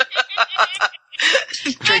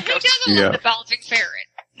 Draco. Who doesn't love the bouncing ferret?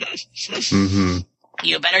 Mm-hmm.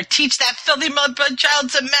 You better teach that filthy mudblood child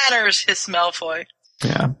some manners, hissed Malfoy.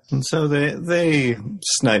 Yeah, and so they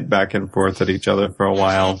snipe back and forth at each other for a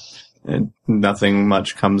while, and nothing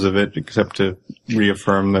much comes of it except to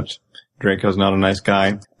reaffirm that Draco's not a nice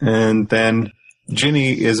guy. And then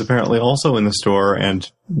Ginny is apparently also in the store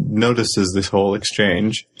and notices this whole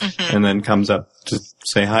exchange, and then comes up to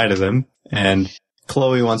say hi to them. And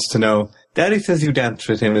Chloe wants to know, Daddy says you danced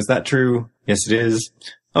with him, is that true? Yes, it is.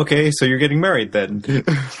 Okay, so you're getting married then. Chloe!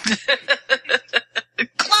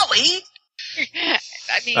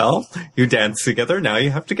 I mean, Well, you dance together, now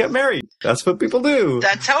you have to get married. That's what people do.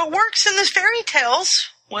 That's how it works in the fairy tales.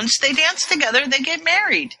 Once they dance together, they get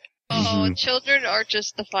married. children are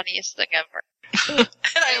just the funniest thing ever. And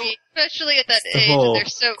I mean, especially at that The age, whole they're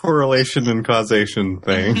so... correlation and causation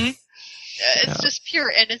thing. It's just pure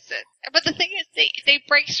innocence. But the thing is, they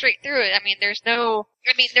break straight through it. I mean, there's no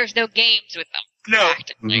games with them. No.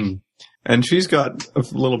 Practically. Mhm. And she's got a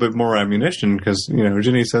little bit more ammunition because,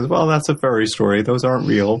 Ginny says, well, that's a fairy story. Those aren't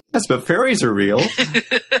real. Yes, but fairies are real.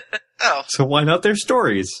 Oh, So why not their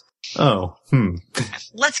stories? Oh,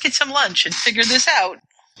 let's get some lunch and figure this out.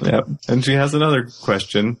 Yep. And she has another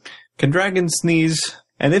question. Can dragons sneeze?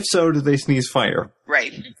 And if so, do they sneeze fire?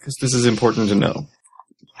 Right. Because this is important to know.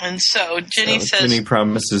 And so Ginny So says... Ginny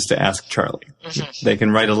promises to ask Charlie. They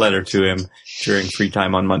can write a letter to him during free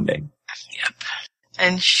time on Monday. Yep.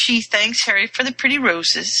 And she thanks Harry for the pretty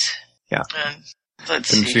roses. Yeah. And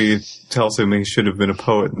let's And see. she tells him he should have been a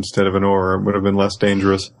poet instead of an oar. It would have been less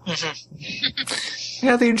dangerous.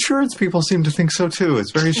 Yeah, the insurance people seem to think so too. It's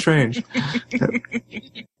very strange.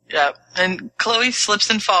 Yep. And Chloe slips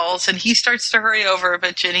and falls, and he starts to hurry over,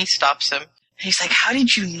 but Ginny stops him. And he's like, how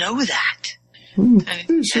did you know that?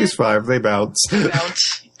 And She's 5. They bounce.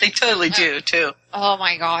 bounce. They totally do, too. Oh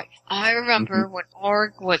my god. I remember when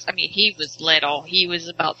Org he was little. He was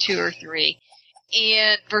about 2 or 3.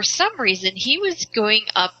 And for some reason, he was going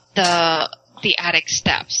up the attic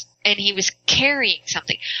steps. And he was carrying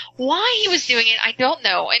something. Why he was doing it, I don't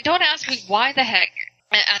know. And don't ask me why the heck.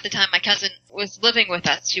 At the time, my cousin was living with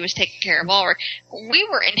us. She was taking care of Ulrich. We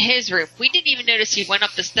were in his room. We didn't even notice he went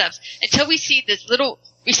up the steps until we see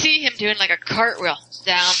him doing like a cartwheel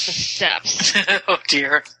down the steps. Oh,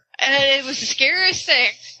 dear. And it was the scariest thing.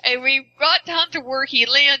 And we got down to where he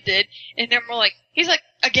landed, and then he's like,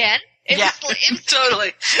 again? It was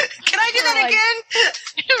totally. Can I do that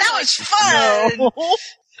again? That was fun. No.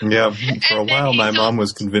 Yeah, for a while my mom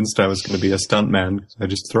was convinced I was going to be a stuntman. I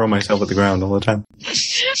just throw myself at the ground all the time.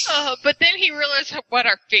 But then he realized what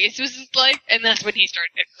our face was like, and that's when he started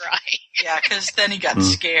to cry. Yeah, because then he got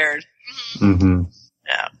scared. Mm-hmm.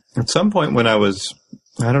 Yeah. At some point when I was,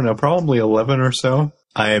 I don't know, probably 11 or so,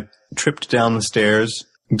 I tripped down the stairs,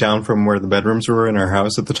 down from where the bedrooms were in our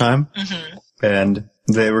house at the time. Mm-hmm. And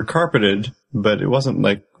they were carpeted, but it wasn't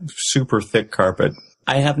like super thick carpet.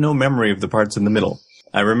 I have no memory of the parts in the middle.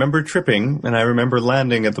 I remember tripping, and I remember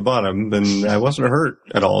landing at the bottom, and I wasn't hurt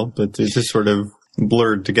at all, but it just sort of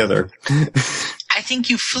blurred together. I think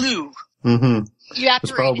you flew. Mm-hmm. You It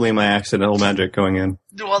was probably my accidental magic going in.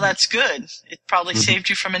 Well, that's good. It probably saved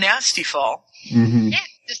you from a nasty fall. Mm-hmm. Yeah,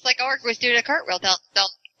 just like Org was doing a cartwheel down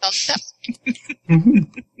the steps.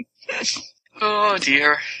 Oh,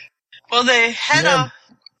 dear. Well, they head off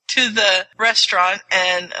to the restaurant,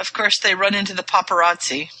 and, of course, they run into the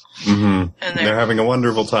paparazzi. Mm-hmm. And They're having a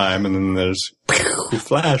wonderful time, and then there's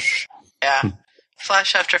flash. Yeah,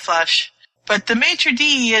 flash after flash. But the maitre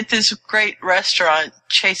d' at this great restaurant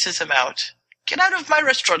chases him out. Get out of my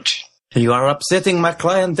restaurant. You are upsetting my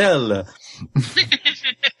clientele.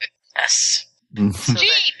 Yes.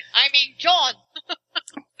 John.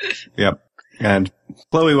 Yep. And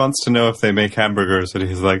Chloe wants to know if they make hamburgers, and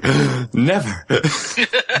he's like, never.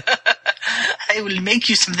 I will make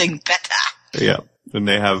you something better. Yeah. And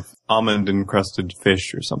they have almond encrusted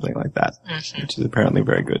fish or something like that, which is apparently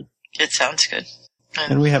very good. It sounds good.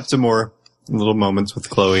 And we have some more little moments with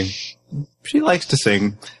Chloe. She likes to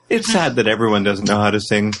sing. It's sad that everyone doesn't know how to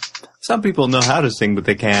sing. Some people know how to sing, but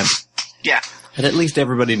they can't. Yeah. And at least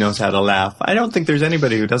everybody knows how to laugh. I don't think there's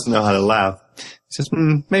anybody who doesn't know how to laugh. He says,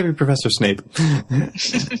 maybe Professor Snape.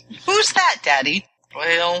 Who's that, Daddy?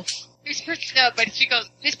 Well... but she goes,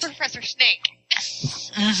 "Who's Professor Snake?"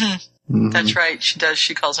 That's right, she does.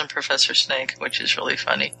 She calls him Professor Snake, which is really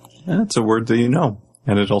funny. That's a word that you know.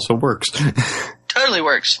 And it also works. Totally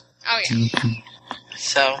works. Oh, yeah.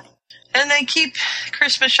 So, and they keep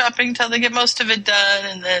Christmas shopping till they get most of it done,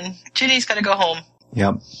 and then Ginny's got to go home.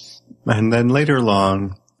 Yep. And then later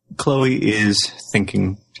along, Chloe is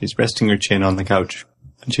thinking. She's resting her chin on the couch.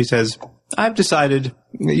 And she says, I've decided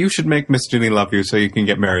that you should make Miss Ginny love you so you can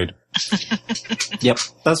get married. Yep,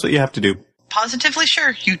 that's what you have to do. Positively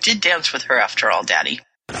sure. You did dance with her after all, Daddy.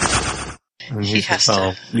 And he says,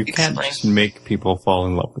 well, you can't just make people fall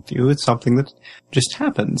in love with you. It's something that just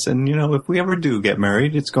happens. And, you know, if we ever do get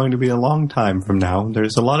married, it's going to be a long time from now.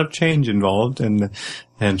 There's a lot of change involved, and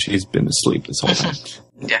she's been asleep this whole time.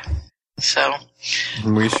 Yeah. So.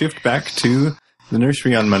 And we shift back to the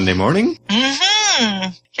nursery on Monday morning.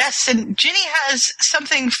 Yes, and Ginny has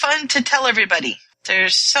something fun to tell everybody.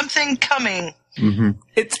 There's something coming.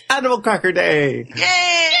 It's Animal Cracker Day!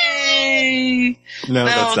 Yay! No,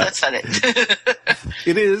 that's not it.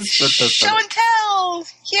 It is, but that's Show and tell!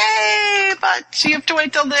 Yay! But you have to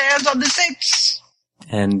wait till the end's on the 6th.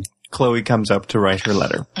 And Chloe comes up to write her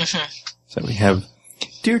letter. So we have,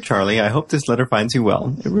 Dear Charlie, I hope this letter finds you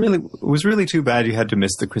well. It was really too bad you had to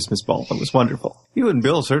miss the Christmas ball. It was wonderful. You and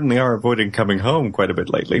Bill certainly are avoiding coming home quite a bit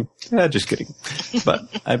lately. Just kidding. But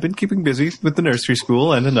I've been keeping busy with the nursery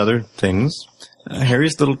school and other things.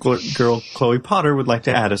 Harry's little girl, Chloe Potter, would like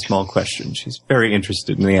to add a small question. She's very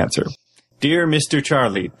interested in the answer. Dear Mr.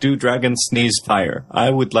 Charlie, do dragons sneeze fire? I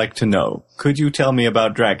would like to know. Could you tell me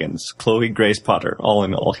about dragons? Chloe Grace Potter, all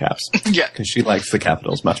in all caps. Yeah. Because she likes the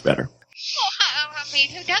capitals much better. Well, I mean,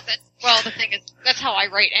 who doesn't? Well, the thing is, that's how I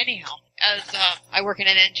write anyhow. As I work in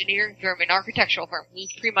an engineering firm, an architectural firm. We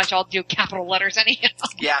pretty much all do capital letters anyhow.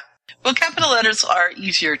 Yeah. Well, capital letters are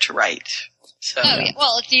easier to write. So. Oh, yeah.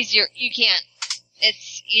 Well, it's easier.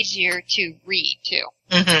 It's easier to read, too.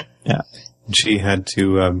 Yeah. She had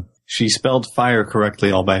to, she spelled fire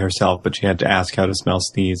correctly all by herself, but she had to ask how to spell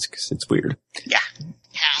sneeze, because it's weird. Yeah.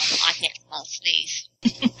 No, I can't spell sneeze.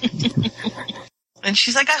 And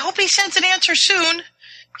she's like, I hope he sends an answer soon.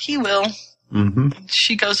 He will.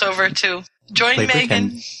 She goes over to join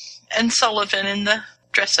Megan and Sullivan in the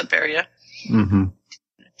dress-up area.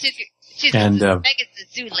 She's and Megan's the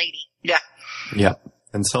zoo lady. Yeah. Yeah.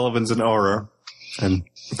 And Sullivan's an Auror. And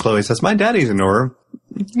Chloe says, my daddy's an Auror.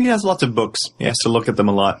 He has lots of books. He has to look at them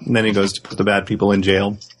a lot. And then he goes to put the bad people in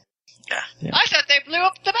jail. Yeah. I thought they blew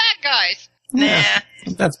up the bad guys. Nah.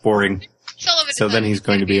 That's boring. Sullivan so then he's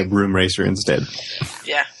going to be a broom racer instead.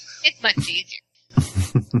 Yeah. It's much easier.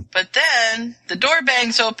 But then the door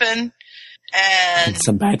bangs open and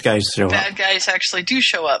some bad guys show up. Bad guys actually do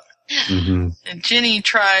show up. And Ginny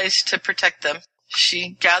tries to protect them.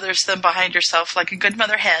 She gathers them behind herself like a good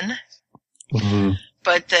mother hen.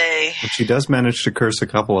 But she does manage to curse a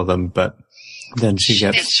couple of them, but then she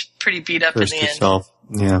gets pretty beat up in the herself.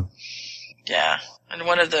 end. Yeah. And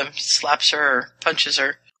one of them slaps her or punches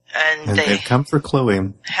her. And they've come for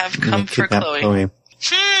Chloe. Have come for Chloe.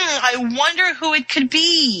 I wonder who it could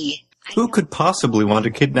be. Who could possibly want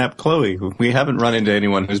to kidnap Chloe? We haven't run into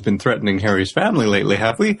anyone who's been threatening Harry's family lately,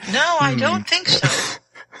 have we? No, I don't think so.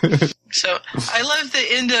 So I love the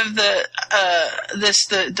end of the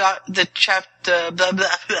chapter, blah, blah,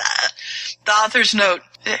 blah, the author's note.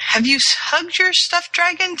 Have you hugged your stuffed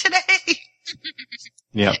dragon today?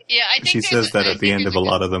 Yeah. Yeah, I think she says that at the end of a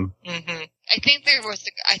lot of them. I think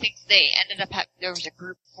they ended up there was a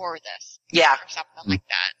group for this. Yeah. Or something like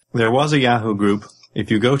that. There was a Yahoo group. If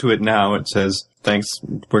you go to it now, it says, thanks,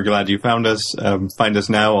 we're glad you found us. Find us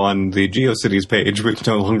now on the GeoCities page, which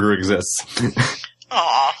no longer exists.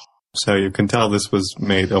 Aww. So you can tell this was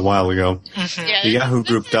made a while ago. Yeah, the Yahoo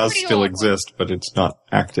group does still exist, but it's not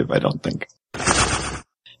active, I don't think.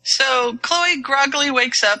 So Chloe groggily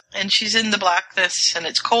wakes up, and she's in the blackness, and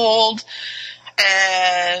it's cold,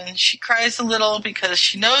 and she cries a little because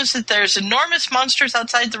she knows that there's enormous monsters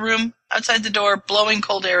outside the door, blowing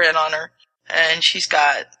cold air in on her. And she's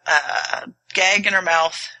got a gag in her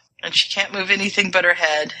mouth, and she can't move anything but her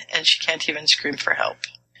head, and she can't even scream for help.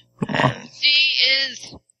 And she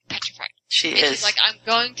is petrified. She's like, I'm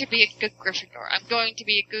going to be a good Gryffindor. I'm going to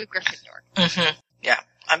be a good Gryffindor. Yeah.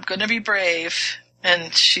 I'm going to be brave.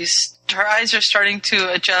 And she's her eyes are starting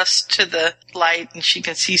to adjust to the light, and she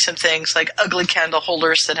can see some things like ugly candle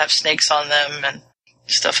holders that have snakes on them and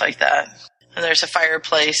stuff like that. And there's a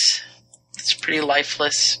fireplace. It's pretty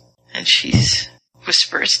lifeless. And she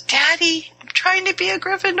whispers, "Daddy, I'm trying to be a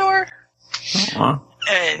Gryffindor." Uh-huh.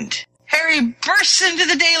 And Harry bursts into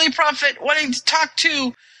the Daily Prophet wanting to talk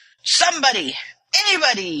to somebody,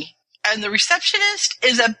 anybody. And the receptionist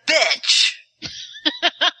is a bitch.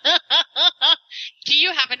 Do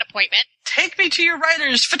you have an appointment? Take me to your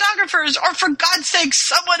writers, photographers, or for God's sake,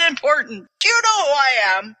 someone important. Do you know who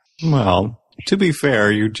I am? Well, to be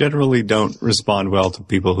fair, you generally don't respond well to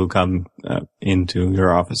people who come into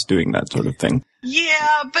your office doing that sort of thing.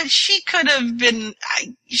 Yeah, but she could have been...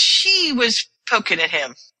 she was poking at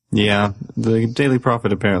him. Yeah, the Daily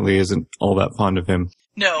Prophet apparently isn't all that fond of him.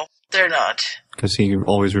 No, they're not. Because he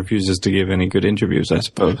always refuses to give any good interviews, I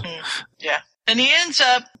suppose. Mm-hmm. Yeah. And he ends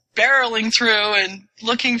up barreling through and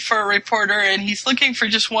looking for a reporter, and he's looking for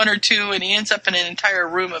just one or two, and he ends up in an entire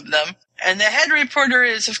room of them. And the head reporter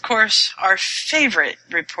is, of course, our favorite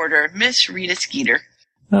reporter, Miss Rita Skeeter.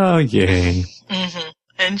 Oh, yay. Mm-hmm.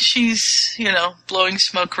 And she's, blowing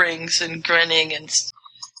smoke rings and grinning, and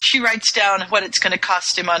she writes down what it's going to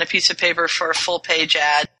cost him on a piece of paper for a full-page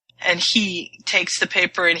ad. And he takes the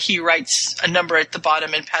paper and he writes a number at the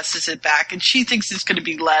bottom and passes it back. And she thinks it's going to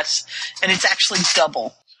be less, and it's actually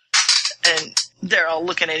double. And they're all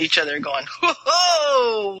looking at each other going,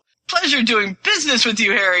 "Whoa! Pleasure doing business with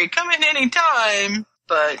you, Harry. Come in any time."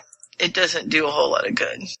 But it doesn't do a whole lot of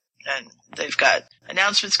good. And they've got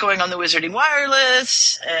announcements going on the Wizarding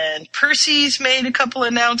Wireless, and Percy's made a couple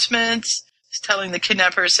announcements. He's telling the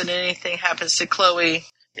kidnappers that anything happens to Chloe,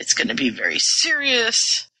 it's going to be very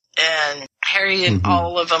serious. And Harry and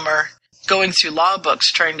all of them are going through law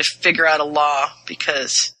books trying to figure out a law,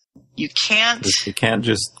 because you can't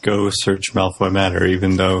just go search Malfoy Manor,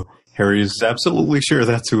 even though Harry is absolutely sure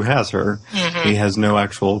that's who has her. Mm-hmm. He has no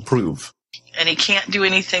actual proof. And he can't do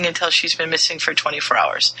anything until she's been missing for 24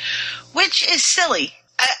 hours, which is silly.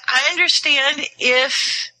 I understand if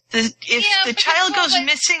the child goes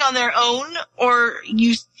missing on their own, or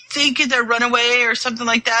you think they're runaway or something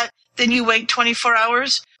like that, then you wait 24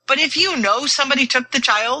 hours. But if you know somebody took the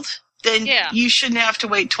child, then you shouldn't have to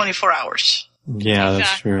wait 24 hours. Yeah,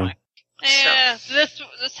 that's true. Yeah, so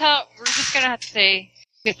this how we're just gonna have to say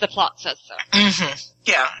if the plot says so. Mm-hmm.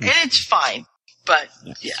 Yeah, and it's fine, but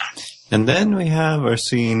yeah. And then we have our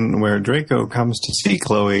scene where Draco comes to see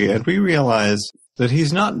Chloe, and we realize that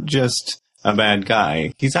he's not just a bad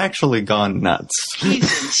guy; he's actually gone nuts. He's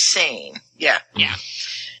insane. Yeah, yeah.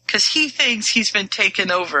 Because he thinks he's been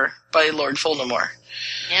taken over by Lord Voldemort.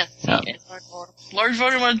 Yes, he is Lord Voldemort. Lord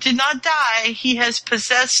Voldemort did not die. He has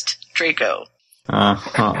possessed Draco.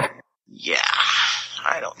 Uh-huh. Yeah,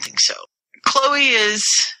 I don't think so. Chloe is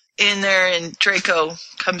in there, and Draco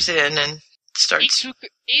comes in and starts...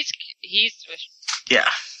 He's yeah.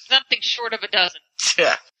 Something short of a dozen.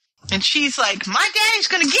 Yeah. And she's like, "My daddy's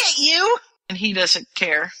gonna get you!" And he doesn't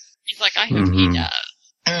care. He's like, "I hope he does."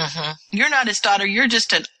 Mm-hmm. "You're not his daughter, you're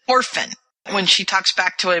just an orphan." When she talks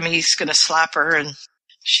back to him, he's gonna slap her, and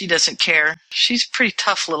she doesn't care. She's a pretty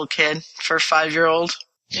tough little kid for a 5-year-old.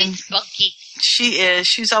 She's spunky. She is.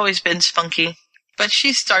 She's always been spunky. But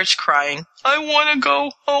she starts crying. "I want to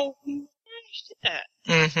go home."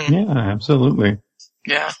 Mm-hmm. Yeah, absolutely.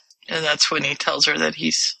 Yeah. And that's when he tells her that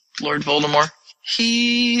he's Lord Voldemort.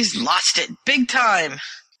 He's lost it big time.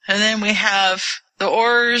 And then we have the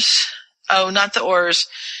Aurors. Oh, not the Aurors.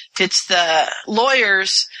 It's the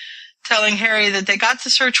lawyers telling Harry that they got the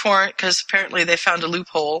search warrant because apparently they found a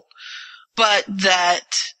loophole, but that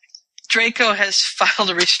Draco has filed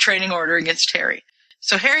a restraining order against Harry.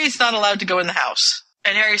 So Harry's not allowed to go in the house.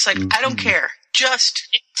 And Harry's like, "I don't care. Just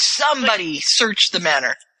somebody search the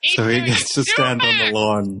manor." So he gets to stand on the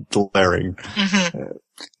lawn glaring. Mm-hmm.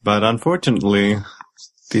 But unfortunately,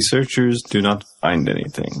 the searchers do not find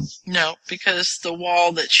anything. No, because the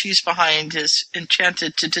wall that she's behind is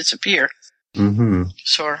enchanted to disappear. Mm-hmm.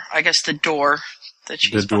 So I guess the door that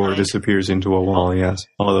she's The door behind. disappears into a wall, yes.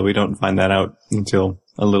 Although we don't find that out until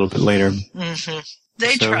a little bit later. Mm-hmm.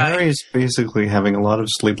 They so try. Harry's basically having a lot of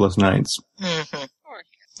sleepless nights. Mm-hmm.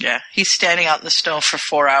 Yeah, he's standing out in the snow for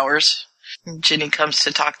 4 hours. And Ginny comes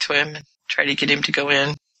to talk to him and try to get him to go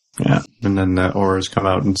in. Yeah, and then the Aurors come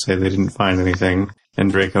out and say they didn't find anything.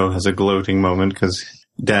 And Draco has a gloating moment because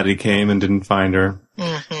Daddy came and didn't find her.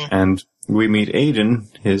 Mm-hmm. And we meet Aiden,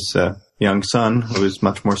 his young son, who is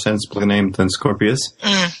much more sensibly named than Scorpius.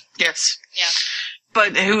 Yes. Yeah.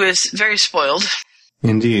 But who is very spoiled.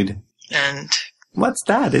 Indeed. And... What's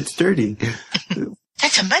that? It's dirty.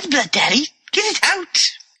 That's a mudblood, Daddy. Get it out.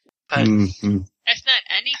 But That's not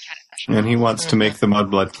any kind of vegetable. And he wants to make the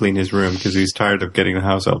mudblood clean his room because he's tired of getting the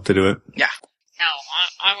house elf to do it. Yeah. No,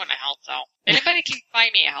 I want a house elf. Anybody can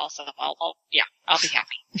find me a house elf. I'll be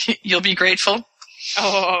happy. You'll be grateful.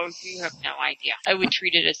 Oh, you have no idea. I would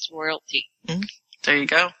treat it as royalty. There you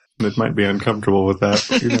go. It might be uncomfortable with that.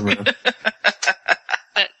 But you never know.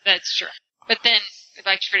 That's true. But then, if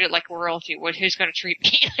I treat it like royalty, who's going to treat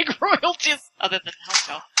me like royalty other than house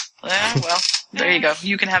elf? Well, there you go.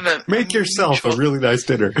 You can have Make yourself a really nice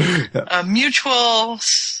dinner. a mutual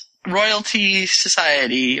royalty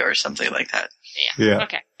society or something like that. Yeah.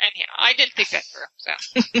 Okay. Anyhow, I didn't think that through,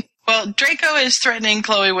 so. Well, Draco is threatening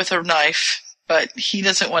Chloe with a knife, but he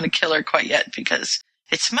doesn't want to kill her quite yet because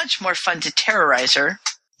it's much more fun to terrorize her.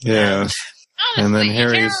 Yes. Honestly, And then you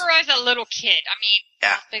Harry's... terrorize a little kid. I mean,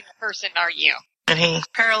 how big a person are you? And he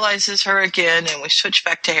paralyzes her again, and we switch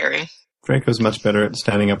back to Harry. Draco's much better at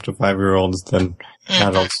standing up to 5-year-olds than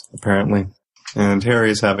adults, apparently. And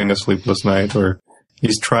Harry's having a sleepless night, or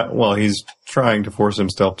he's trying to force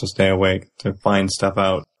himself to stay awake, to find stuff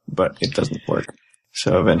out, but it doesn't work.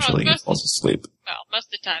 So eventually he falls asleep. Well,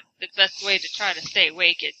 most of the time, the best way to try to stay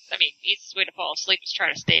awake is, the easiest way to fall asleep is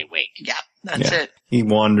try to stay awake. Yeah, that's it. He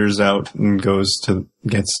wanders out and gets to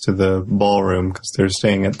the ballroom, because they're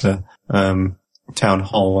staying at the, town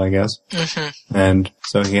hall, I guess. Mm-hmm. And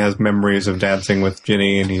so he has memories of dancing with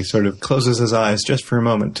Ginny, and he sort of closes his eyes just for a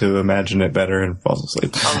moment to imagine it better and falls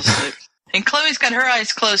asleep. And Chloe's got her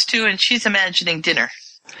eyes closed too, and she's imagining dinner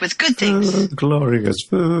with good things. Glorious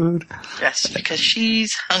food. Yes, because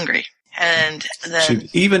she's hungry. And then... she'd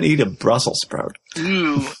even eat a Brussels sprout.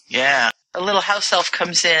 Ooh, yeah. A little house elf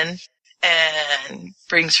comes in and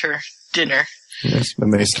brings her dinner. Yes,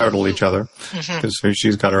 and they startle each other because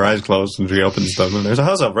she's got her eyes closed and she opens them and there's a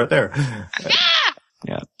house elf right there.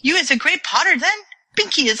 Yeah. You is a great potter then?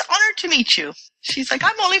 Pinky is honored to meet you. She's like,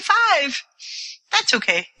 I'm only 5. That's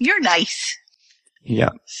okay. You're nice. Yeah.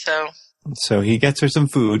 So he gets her some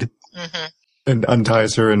food and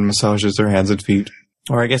unties her and massages her hands and feet.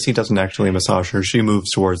 Or I guess he doesn't actually massage her. She moves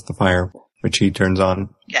towards the fire, which he turns on.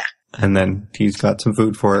 Yeah. And then he's got some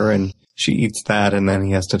food for her and she eats that, and then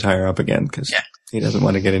he has to tie her up again because he doesn't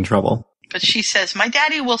want to get in trouble. But she says, my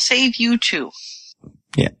daddy will save you too.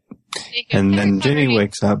 Yeah. And then Ginny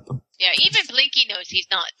wakes up. Yeah, even Blinky knows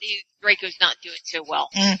Draco's not doing so well.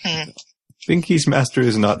 Mm-hmm. Binky's master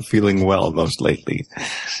is not feeling well most lately.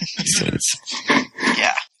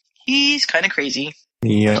 Yeah. He's kind of crazy.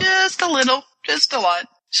 Yeah. Just a little. Just a lot.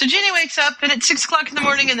 So Ginny wakes up, and it's 6 o'clock in the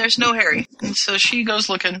morning, and there's no Harry. And so she goes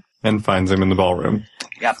looking. And finds him in the ballroom.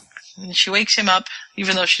 Yep. And she wakes him up,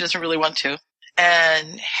 even though she doesn't really want to.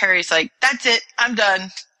 And Harry's like, that's it. I'm done.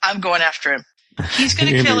 I'm going after him. He's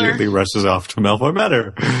going to kill her. He immediately rushes off to Malfoy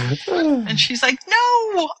Manor. And she's like,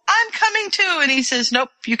 no, I'm coming too. And he says, nope,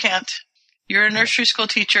 you can't. You're a nursery school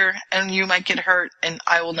teacher, and you might get hurt, and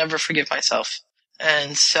I will never forgive myself.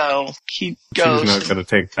 And so he goes. She's not going to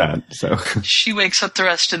take that, so. She wakes up the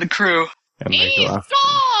rest of the crew. And they go off.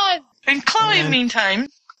 Gone! And Chloe, meantime,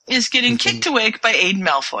 is getting kicked awake by Aiden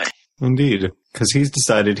Malfoy. Indeed, because he's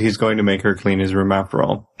decided he's going to make her clean his room after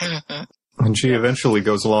all. Mm-hmm. And she eventually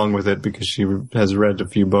goes along with it because she has read a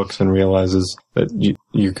few books and realizes that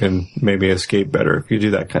you can maybe escape better if you do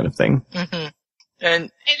that kind of thing. Mm-hmm. And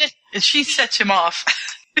she sets him off.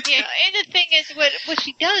 Yeah, and the thing is, what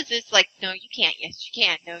she does is like, no, you can't, yes, you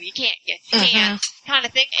can, no, you can't, yes, you can, kind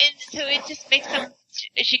of thing. And so it just makes them,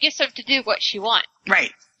 she gets them to do what she wants.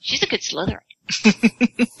 Right. She's a good Slytherin.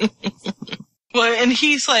 Well, and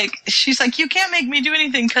she's like, you can't make me do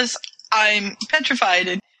anything because I'm petrified.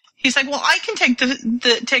 And he's like, well, I can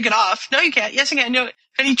take it off. No, you can't. Yes, I can. No.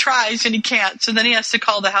 And he tries and he can't. So then he has to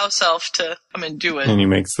call the house elf to come and do it. And he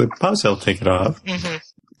makes the house elf take it off. Mm-hmm.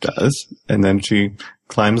 Does. And then she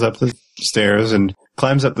climbs up the stairs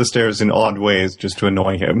in odd ways just to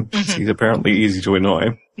annoy him. Mm-hmm. He's apparently easy to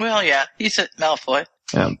annoy. Well, yeah. He's a Malfoy.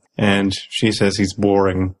 And she says he's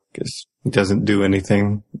boring because he doesn't do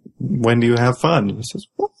anything. When do you have fun? He says,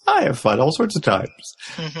 well, I have fun all sorts of times.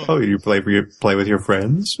 Mm-hmm. Oh, you play with your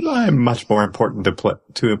friends? I'm much more important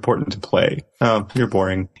too important to play. Oh, you're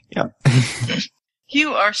boring. Yeah.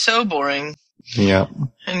 You are so boring. Yeah.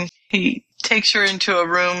 And he takes her into a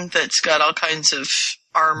room that's got all kinds of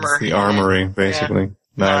armor. It's the armory, basically. Yeah.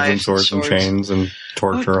 Knives and swords and chains and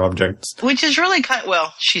torture objects. Which is really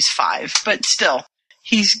well, she's 5, but still.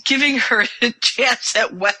 He's giving her a chance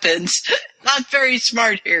at weapons. Not very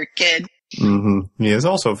smart here, kid. Mm-hmm. He is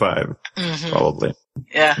also 5, probably.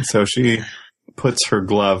 Yeah. So she puts her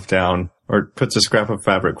glove down, or puts a scrap of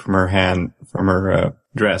fabric from her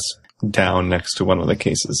dress down next to one of the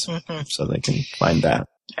cases, so they can find that.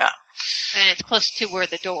 Yeah. And it's close to where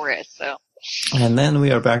the door is, so. And then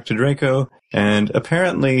we are back to Draco, and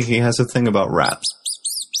apparently he has a thing about rats.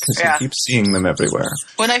 Because he keeps seeing them everywhere.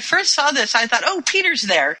 When I first saw this, I thought, oh, Peter's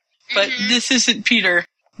there. But this isn't Peter.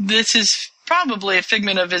 This is probably a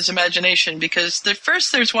figment of his imagination, because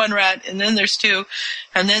first there's one rat, and then there's two,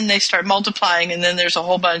 and then they start multiplying, and then there's a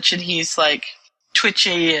whole bunch, and he's like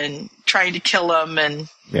twitchy and trying to kill them, and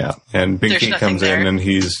and Binky comes in and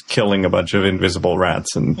he's killing a bunch of invisible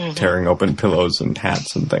rats and tearing open pillows and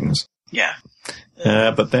hats and things. Yeah.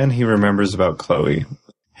 But then he remembers about Chloe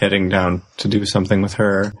heading down to do something with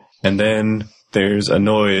her, and then there's a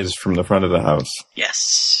noise from the front of the house.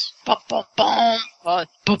 Yes. Bum, bum, bum.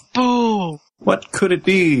 Boo. What could it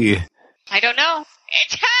be? I don't know.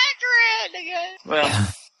 It's Hagrid again.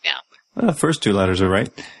 Well, The first two letters are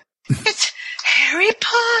right. It's Harry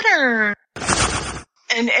Potter.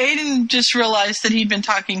 And Aiden just realized that he'd been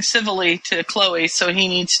talking civilly to Chloe, so he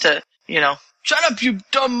needs to, shut up, you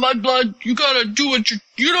dumb mudblood. You gotta do what you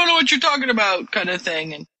don't know what you're talking about, kind of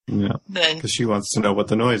thing. And then, because she wants to know what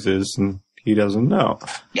the noise is, and he doesn't know.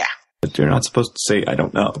 Yeah. But you're not supposed to say, I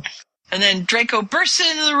don't know. And then Draco bursts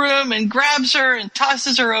into the room and grabs her and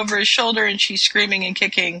tosses her over his shoulder, and she's screaming and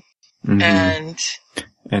kicking. And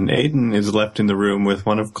Aiden is left in the room with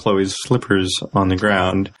one of Chloe's slippers on the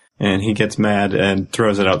ground, and he gets mad and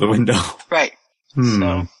throws it out the window. Right.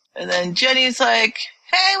 So, and then Jenny's like,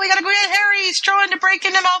 hey, we gotta go get Harry. He's trying to break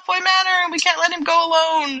into Malfoy Manor, and we can't let him go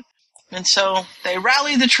alone. And so they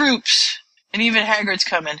rally the troops, and even Hagrid's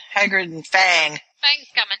coming. Hagrid and Fang. Fang's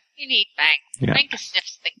coming. You need Fang. Yeah. Fang can sniff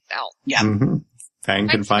things out. Yeah. Fang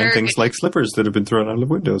can find things like slippers that have been thrown out of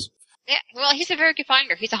windows. Yeah, well, he's a very good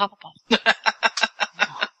finder. He's a Hufflepuff.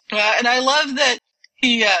 And I love that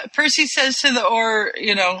Percy says to the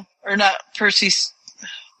or not Percy,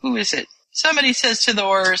 who is it? Somebody says to the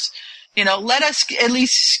Aurors, let us at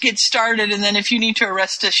least get started, and then if you need to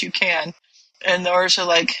arrest us, you can. And the Aurors are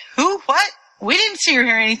like, who? What? We didn't see or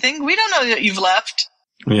hear anything. We don't know that you've left.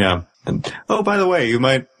 Yeah. And, oh, by the way, you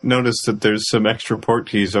might notice that there's some extra port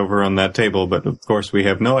keys over on that table, but of course we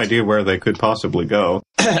have no idea where they could possibly go.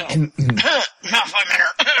 Malfoy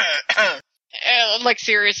Manor. Like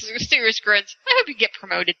serious grins. I hope you get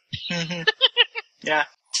promoted. Yeah.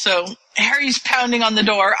 So Harry's pounding on the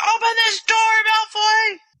door. Open this door,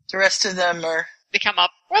 Malfoy! The rest of them They come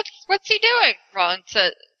up. What's he doing? Ron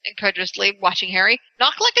said incredulously, watching Harry.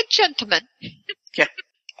 Knock like a gentleman. Yeah.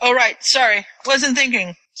 Oh, right. Sorry. Wasn't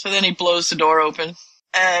thinking. So then he blows the door open.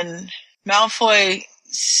 And Malfoy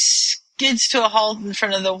skids to a halt in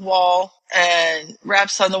front of the wall and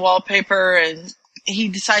raps on the wallpaper, and he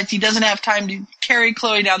decides he doesn't have time to carry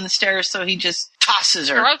Chloe down the stairs, so he just tosses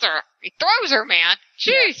her. He throws her, man.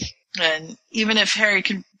 Jeez. And even if Harry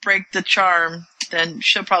can break the charm, then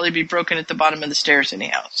she'll probably be broken at the bottom of the stairs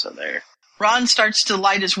anyhow. So there. Ron starts to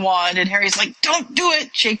light his wand, and Harry's like, don't do it,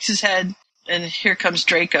 shakes his head. And here comes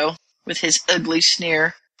Draco with his ugly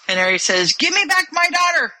sneer. And Harry says, give me back my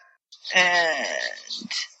daughter! And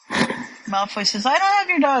Malfoy says, I don't have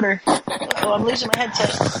your daughter. Oh, I'm losing my headset.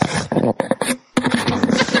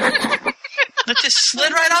 That just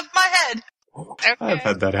slid right off my head. Okay. I've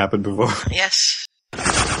had that happen before. Yes.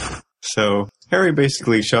 So Harry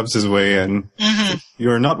basically shoves his way in.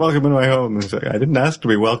 You're not welcome in my home. He's like, I didn't ask to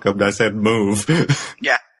be welcomed. I said move.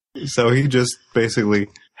 Yeah. So he just basically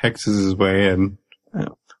hexes his way in.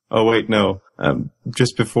 Oh wait, no.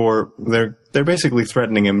 Just before they're basically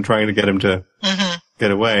threatening him, trying to get him to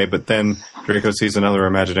get away. But then Draco sees another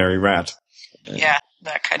imaginary rat. Yeah,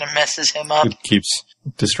 that kind of messes him up. It keeps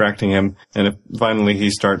distracting him, and finally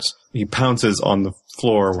he pounces on the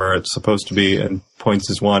floor where it's supposed to be and points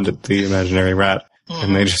his wand at the imaginary rat,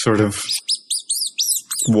 and they just sort of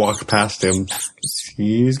walk past him.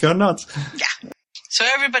 He's gone nuts. Yeah. So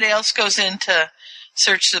everybody else goes in to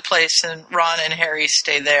search the place, and Ron and Harry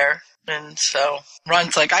stay there. And so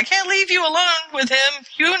Ron's like, I can't leave you alone with him.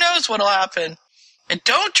 Who knows what'll happen? And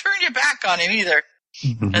don't turn your back on him either.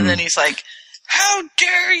 And then he's like, how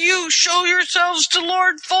dare you show yourselves to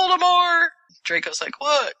Lord Voldemort? Draco's like,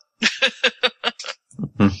 what?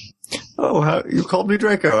 Oh, you called me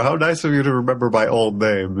Draco. How nice of you to remember my old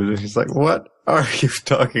name. And he's like, what are you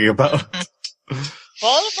talking about?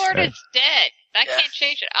 Voldemort is dead. That can't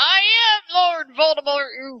change it. I am Lord Voldemort,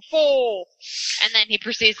 you fool! And then he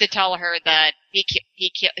proceeds to tell her that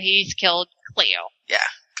he's killed Cleo. Yeah,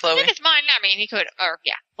 Chloe. I think it's mine. I mean, he could,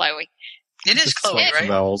 Chloe. It is Chloe, Swap right?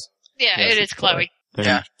 vowels. Yeah, Yes, it is it's Chloe.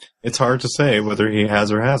 And it's hard to say whether he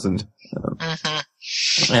has or hasn't.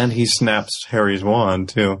 And he snaps Harry's wand,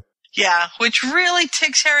 too. Yeah, which really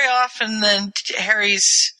ticks Harry off, and then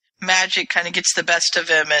Harry's magic kind of gets the best of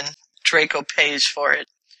him, and Draco pays for it.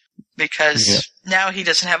 because now he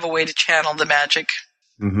doesn't have a way to channel the magic.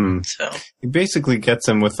 Mm-hmm. So he basically gets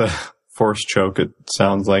him with a force choke, it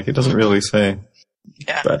sounds like. It doesn't really say.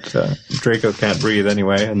 Yeah. But Draco can't breathe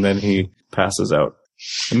anyway, and then he passes out.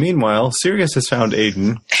 And meanwhile, Sirius has found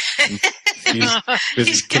Aiden.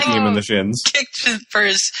 He's kicking him in the shins. Kicked for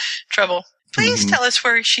his trouble. Please tell us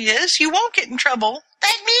where she is. You won't get in trouble.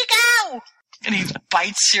 Let me go! And he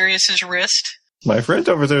bites Sirius's wrist. My friend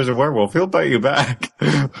over there is a werewolf. He'll bite you back.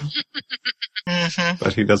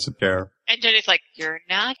 But he doesn't care. And Jenny's like, you're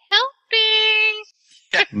not helping.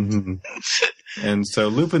 Yeah. And so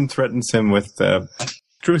Lupin threatens him with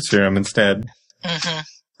truth serum instead.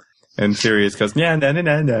 And Sirius goes, nah. No,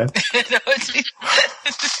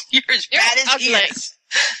 you're as bad as he ugly. is.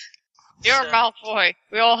 You're Malfoy.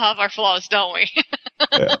 We all have our flaws, don't we?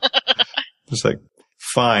 Yeah. Just like,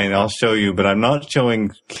 fine, I'll show you, but I'm not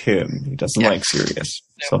showing Kim. He doesn't like Sirius.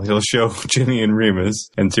 No. So he'll show Ginny and Remus,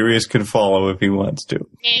 and Sirius can follow if he wants to.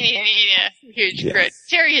 Yeah. Huge grit.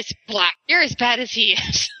 Sirius Black. You're as bad as he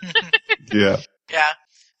is. Yeah. Yeah.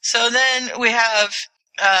 So then we have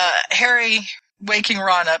Harry waking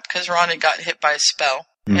Ron up because Ron had got hit by a spell.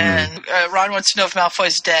 And Ron wants to know if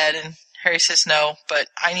Malfoy's dead, and Harry says no, but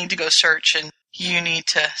I need to go search, and you need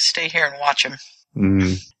to stay here and watch him.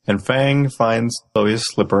 And Fang finds Chloe's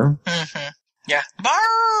slipper. Yeah.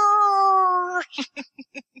 Barrrr!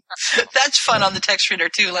 That's fun on the text reader,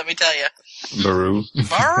 too, let me tell you. Baru.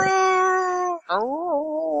 Barrrr!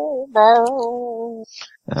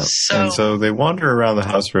 And so they wander around the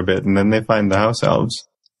house for a bit, and then they find the house elves.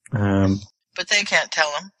 But they can't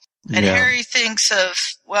tell him. And Harry thinks of,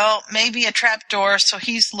 well, maybe a trap door, so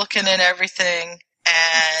he's looking at everything,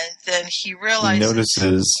 and then he realizes... He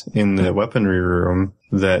notices in the weaponry room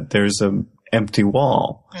that there's an empty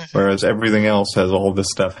wall, whereas everything else has all this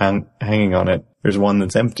stuff hanging on it. There's one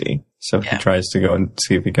that's empty, so he tries to go and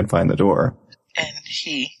see if he can find the door. And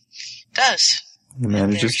he does. He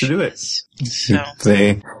manages to do it. So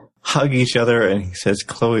they hug each other, and he says,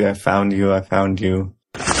 Chloe, I found you, I found you.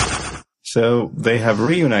 So they have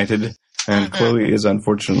reunited, and Chloe is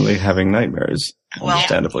unfortunately having nightmares,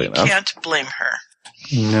 understandably enough. You can't blame her.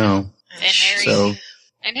 No.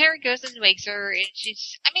 And Harry goes and wakes her, and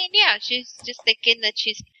she's just thinking that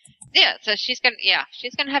she's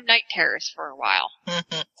gonna have night terrors for a while.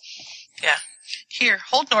 Yeah. Here,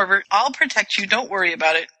 hold Norbert. I'll protect you. Don't worry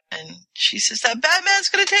about it. And she says, that Batman's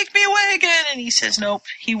gonna take me away again. And he says, nope,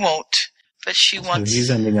 he won't. But she wants... So he's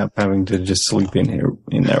ending up having to just sleep in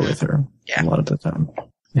there with her a lot of the time.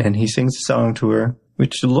 And he sings a song to her,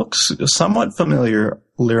 which looks somewhat familiar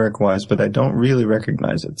lyric-wise, but I don't really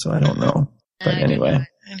recognize it, so I don't know. But anyway.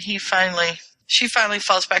 And she finally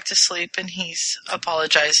falls back to sleep, and he's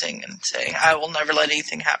apologizing and saying, I will never let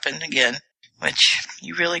anything happen again. Which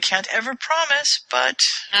you really can't ever promise, but...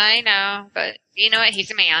 I know, but you know what? He's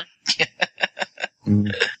a man.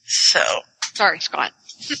 So... Sorry, Scott.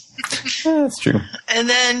 That's true. And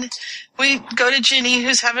then we go to Ginny,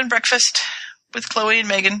 who's having breakfast with Chloe and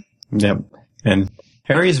Megan. Yep. And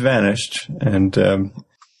Harry's vanished, and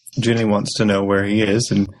Ginny wants to know where he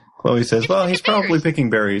is, and Chloe says, well, he's probably picking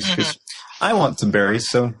berries, because I want some berries,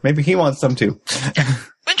 so maybe he wants some too. Yeah.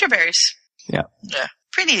 Winter berries. Yeah. Yeah.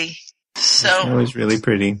 Pretty. So. It was really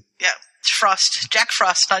pretty. Yeah. It's Frost. Jack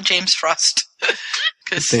Frost, not James Frost.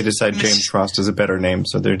 They decide James Frost is a better name,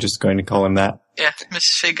 so they're just going to call him that. Yeah,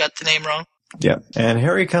 Mrs. Fig got the name wrong. Yeah, and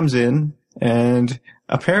Harry comes in, and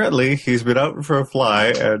apparently he's been out for a fly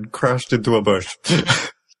and crashed into a bush.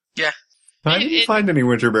 Yeah. I didn't find any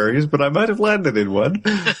winter berries, but I might have landed in one.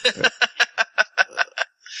 Oh,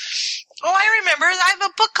 I remember. I have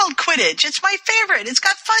a book called Quidditch. It's my favorite. It's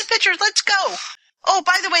got fun pictures. Let's go. Oh,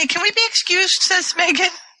 by the way, can we be excused, says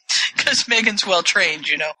Megan? Because Megan's well-trained,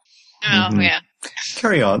 you know. Oh, yeah.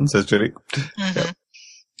 Carry on, says Ginny.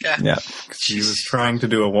 Yeah. She was trying to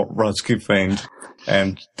do a Rotsky feint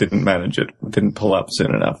and didn't manage it. Didn't pull up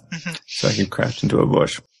soon enough. So he crashed into a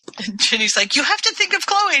bush. And Ginny's like, you have to think of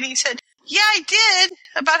Chloe. And he said, yeah, I did.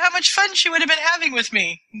 About how much fun she would have been having with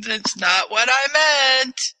me. That's not what I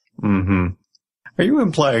meant. Are you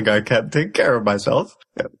implying I can't take care of myself?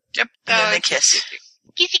 Yep. And then they kiss.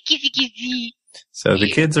 Kissy. So the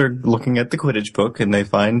kids are looking at the Quidditch book, and they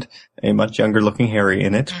find a much younger-looking Harry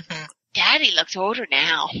in it. Daddy looks older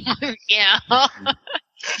now. Yeah.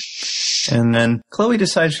 And then Chloe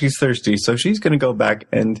decides she's thirsty, so she's going to go back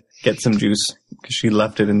and get some juice, because she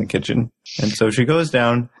left it in the kitchen. And so she goes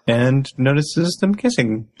down and notices them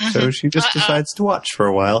kissing. So she just decides to watch for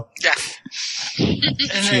a while. Yeah.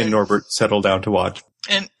 She and Norbert settle down to watch.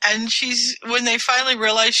 And she's, when they finally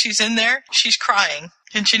realize she's in there, she's crying.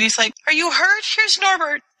 And Ginny's like, "Are you hurt? Here's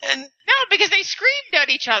Norbert." And No, because they screamed at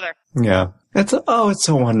each other. Yeah. It's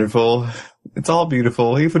so wonderful. It's all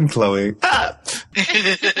beautiful. Even Chloe. Ah!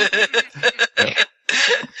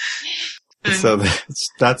 So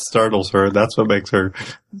that startles her. That's what makes her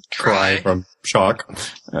cry from shock.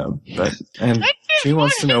 And she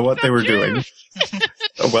wants to know what they were doing.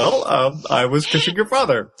 Well, I was kissing your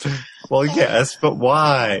father. Well, yes, but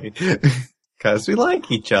why? Because we like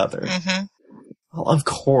each other. Mm-hmm. Well, of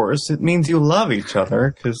course, it means you love each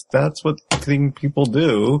other, because that's what people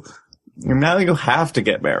do. And now you have to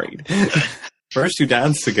get married. First you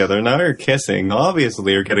dance together, now you're kissing.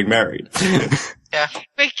 Obviously you're getting married. Yeah.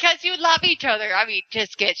 Because you love each other. I mean,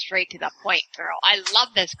 just get straight to the point, girl. I love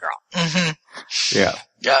this girl. Mm-hmm. Yeah.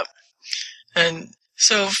 Yep. And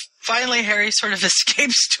so finally Harry sort of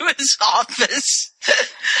escapes to his office.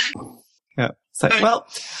 Yeah. It's like, well,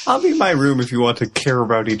 I'll be in my room if you want to care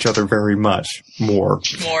about each other very much. More.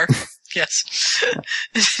 Yes.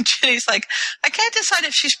 Ginny's like, I can't decide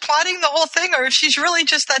if she's plotting the whole thing or if she's really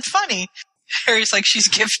just that funny. Harry's like, she's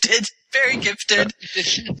gifted. Very gifted.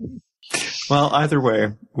 Well, either way,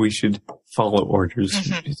 we should follow orders.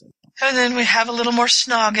 Mm-hmm. And then we have a little more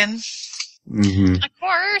snogging. Mm-hmm. Of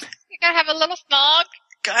course. You gotta have a little snog.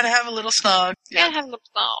 Gotta have a little snog. You gotta have a little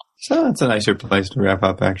snog. So that's a nicer place to wrap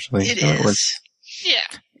up, actually. It So is. works.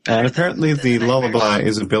 Yeah. And apparently the lullaby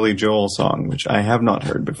is a Billy Joel song, which I have not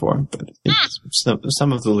heard before, but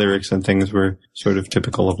some of the lyrics and things were sort of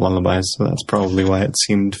typical of lullabies, so that's probably why it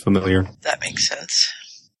seemed familiar. That makes sense.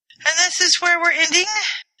 And this is where we're ending.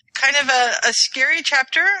 Kind of a scary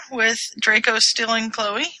chapter with Draco stealing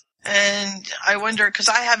Chloe. And I wonder, because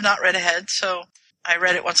I have not read ahead, so I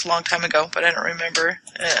read it once a long time ago, but I don't remember.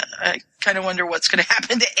 I kind of wonder what's going to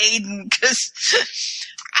happen to Aiden, because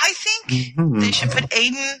I think they should put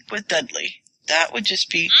Aiden with Dudley. That would just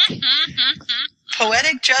be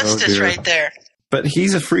poetic justice right there. But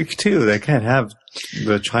he's a freak, too. They can't have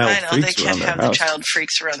the child I know, freaks they around can't their have house. the child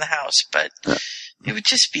freaks around the house, but it would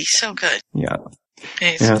just be so good. Yeah.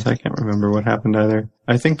 Anyways, Yes, I can't remember what happened either.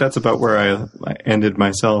 I think that's about where I ended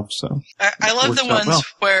myself, so. I love the Works out ones well.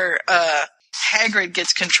 where Hagrid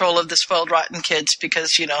gets control of the spoiled rotten kids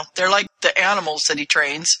because, they're like the animals that he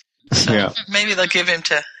trains. So Yeah. maybe they'll give him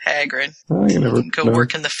to Hagrid. Well, you never Go know.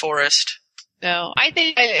 work in the forest. No, I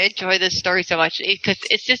think I enjoy this story so much because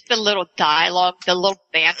it's just the little dialogue, the little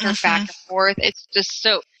banter back and forth. It's just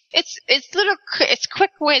so it's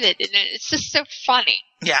quick-witted and it's just so funny.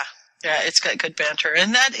 Yeah, it's got good banter.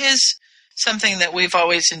 And that is something that we've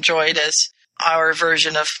always enjoyed as our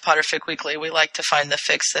version of Potterfic Weekly. We like to find the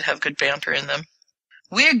fics that have good banter in them.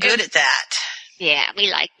 We're good at that. Yeah,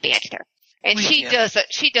 we like banter. And We she do. does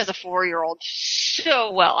a 4-year-old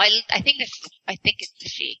so well. I think it's a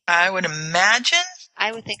she. I would imagine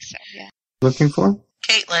I would think so, yeah. Looking for?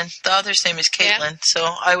 Caitlin. The author's name is Caitlin,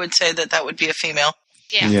 so I would say that would be a female.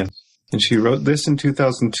 Yeah. Yes. And she wrote this in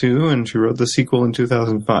 2002, and she wrote the sequel in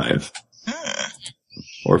 2005.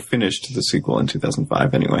 Or finished the sequel in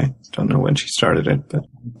 2005, anyway. Don't know when she started it, but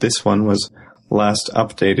this one was last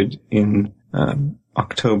updated in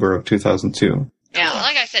October of 2002. Yeah,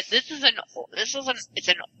 like I said, it's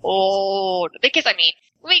an old, because I mean,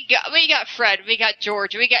 we got Fred, we got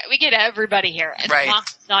George, we get everybody here, and Right.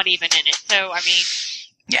 Mom's not even in it, so I mean.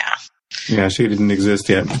 Yeah. Yeah, she didn't exist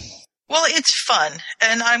yet. Well, it's fun,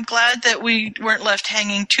 and I'm glad that we weren't left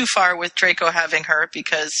hanging too far with Draco having her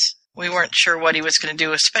because we weren't sure what he was going to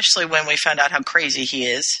do, especially when we found out how crazy he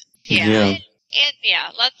is. Yeah. Yeah.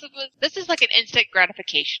 And this is like an instant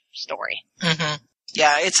gratification story. Mm-hmm.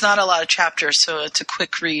 Yeah, it's not a lot of chapters, so it's a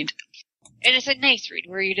quick read. And it's a nice read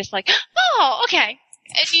where you're just like, oh, okay.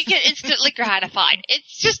 And you get instantly gratified.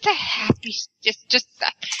 It's just a happy,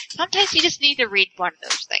 sometimes you just need to read one of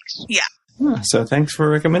those things. Yeah. So thanks for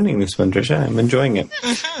recommending this one, Trisha. I'm enjoying it.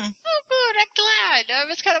 Mm-hmm. Oh, good. I'm glad. I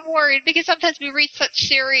was kind of worried because sometimes we read such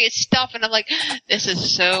serious stuff and I'm like, this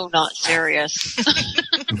is so not serious.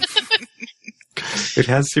 It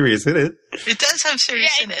has serious in it. It does have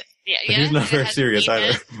serious in it. Yeah, But he's not very it has serious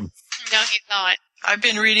demons. either. No, he's not. I've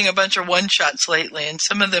been reading a bunch of one-shots lately, and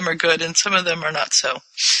some of them are good, and some of them are not so.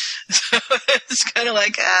 So it's kind of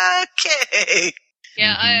like, okay.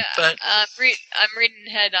 Yeah, But I'm reading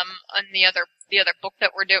ahead on the other book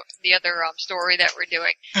that we're doing, the other story that we're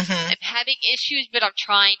doing. Mm-hmm. I'm having issues, but I'm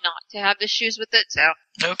trying not to have issues with it. So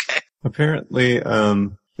Okay. Apparently,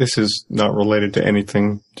 this is not related to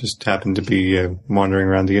anything, just happened to be wandering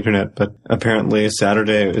around the internet, but apparently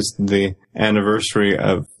Saturday is the anniversary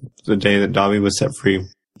of the day that Dobby was set free.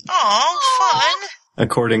 Aw, fun.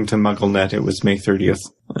 According to MuggleNet, it was May 30th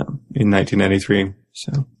in 1993.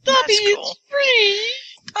 So Dobby cool. is free.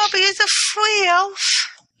 Dobby is a free elf.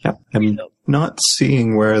 Yep. I'm not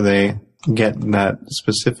seeing where they get that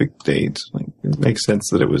specific date. Like, it makes sense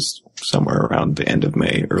that it was somewhere around the end of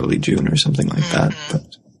May, early June or something like that.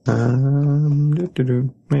 But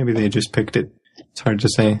maybe they just picked it. It's hard to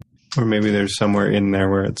say. Or maybe there's somewhere in there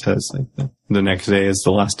where it says like the next day is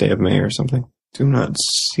the last day of May or something. Do not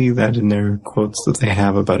see that in their quotes that they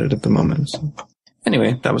have about it at the moment. So.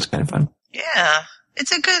 Anyway, that was kind of fun. Yeah.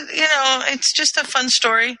 It's a good, it's just a fun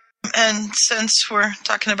story. And since we're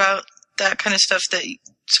talking about that kind of stuff that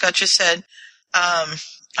Scott just said,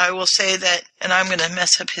 I will say that, and I'm going to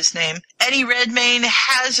mess up his name, Eddie Redmayne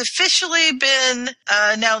has officially been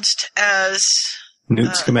announced as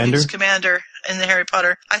Newt Scamander? Newt Scamander in the Harry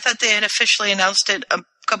Potter. I thought they had officially announced it a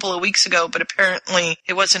couple of weeks ago, but apparently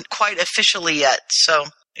it wasn't quite officially yet. So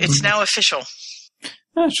it's now official.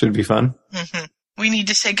 That should be fun. Mm-hmm. We need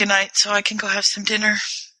to say goodnight so I can go have some dinner.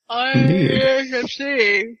 I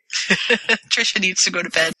see. Trisha needs to go to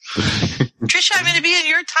bed. Trisha, I'm going to be in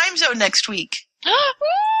your time zone next week.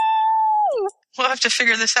 We'll have to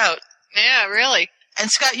figure this out. Yeah, really.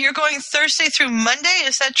 And Scott, you're going Thursday through Monday,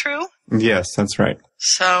 is that true? Yes, that's right.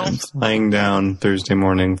 So I'm flying down Thursday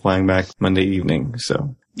morning, flying back Monday evening,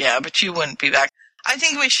 so. Yeah, but you wouldn't be back. I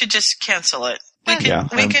think we should just cancel it. We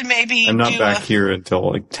could maybe I'm not back here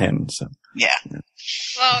until like 10, so. Yeah.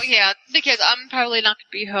 Well, yeah, because I'm probably not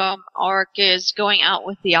going to be home. Ark is going out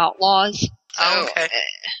with the Outlaws. So, oh, okay.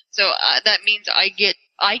 So that means I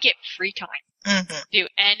get free time. Mm-hmm. Do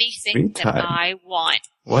anything that I want.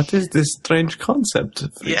 What is this strange concept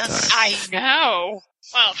of free time? I know.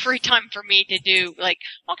 Well, free time for me to do, like,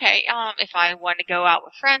 okay, if I want to go out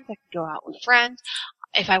with friends, I can go out with friends.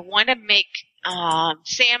 If I want to make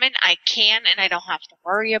salmon, I can, and I don't have to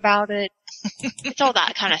worry about it. It's all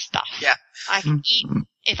that kind of stuff. Yeah. I can eat.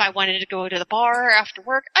 If I wanted to go to the bar after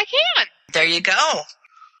work, I can. There you go.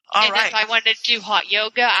 All right. If I wanted to do hot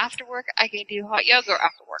yoga after work, I can do hot yoga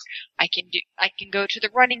after work. I can go to the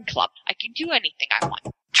running club. I can do anything I want.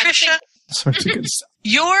 Trisha, sorts of good stuff.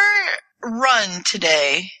 Your run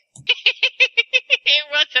today it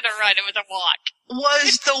wasn't a run, it was a walk.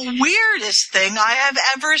 Was the weirdest thing I have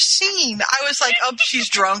ever seen. I was like, oh, she's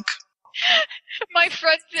drunk. My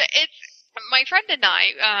friend and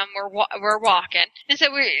I were walking, and so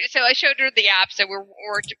I showed her the app. So we're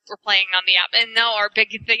playing on the app, and now our big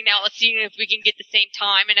thing now is seeing if we can get the same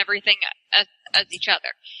time and everything as each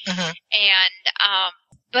other. Mm-hmm. And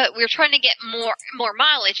but we're trying to get more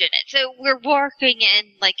mileage in it. So we're walking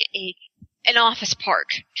in like an office park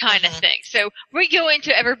kind of thing. So we go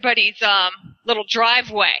into everybody's little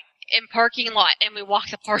driveway and parking lot, and we walk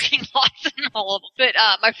the parking lots and all of them. But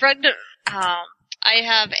my friend, I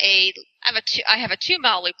have a 2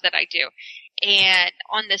 mile loop that I do, and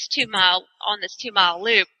on this 2 mile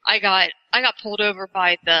loop, I got pulled over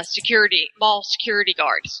by the mall security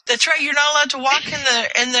guards. That's right. You're not allowed to walk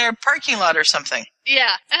in their parking lot or something.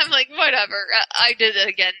 Yeah, I'm like, whatever. I did it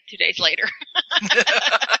again 2 days later.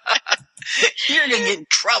 You're gonna get in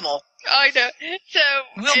trouble. I know. So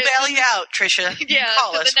we'll bail you out, Trisha. Yeah,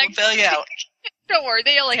 call us. We'll bail you out. Don't worry,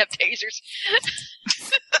 they only have tasers.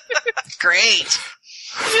 Great.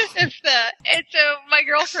 And so my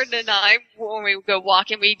girlfriend and I, when we go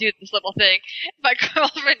walking, we do this little thing. My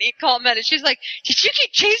girlfriend commented, she's like, "Did you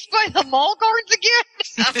get chased by the mall guards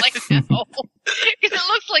again?" I'm like, no, because it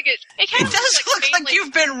looks like it does look like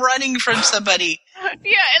you've been running from somebody.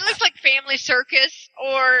 Yeah, it looks like Family Circus,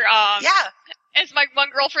 or as my one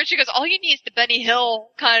girlfriend, she goes, "All you need is the Benny Hill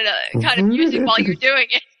kind of music while you're doing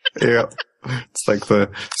it." Yeah. It's like the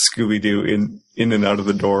Scooby-Doo in and out of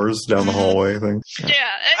the doors down the hallway thing.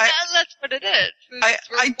 Yeah, that's what it is.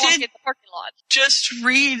 I did the parking lot. Just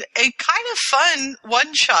read a kind of fun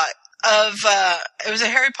one-shot of, it was a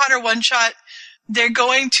Harry Potter one-shot. They're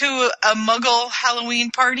going to a Muggle Halloween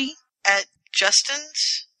party at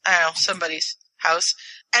Justin's, I don't know, somebody's house,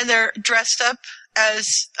 and they're dressed up as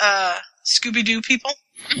Scooby-Doo people.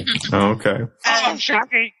 Oh, okay.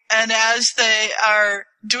 Shocking. And as they are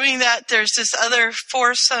doing that, there's this other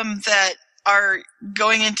foursome that are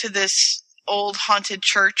going into this old haunted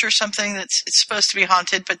church or something it's supposed to be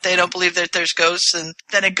haunted, but they don't believe that there's ghosts. And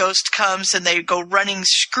then a ghost comes and they go running,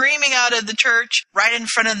 screaming out of the church right in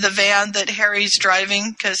front of the van that Harry's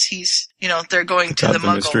driving because he's, they're going to the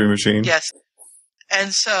Muggle. Mystery Machine. Yes.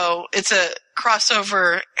 And so it's a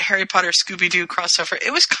crossover, Harry Potter Scooby-Doo crossover.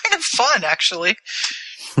 It was kind of fun, actually.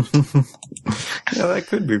 Yeah, that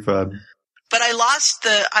could be fun. But I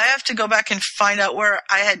have to go back and find out where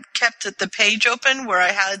I had kept the page open where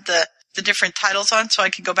I had the different titles on so I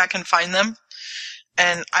could go back and find them.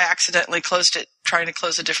 And I accidentally closed it, trying to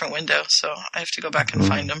close a different window. So I have to go back and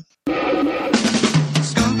find them.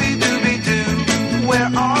 Scooby-Dooby-Doo, where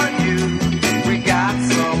are you? We got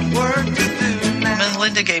some work to do now.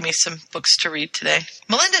 Melinda gave me some books to read today.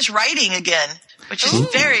 Melinda's writing again, which is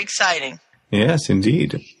very exciting. Yes,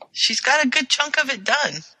 indeed. She's got a good chunk of it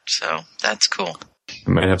done, so that's cool.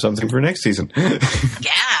 We might have something for next season.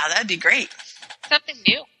 Yeah, that'd be great. Something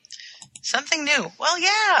new. Something new. Well,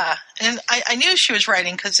 yeah. And I knew she was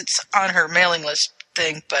writing because it's on her mailing list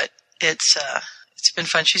thing, but it's been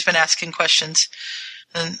fun. She's been asking questions.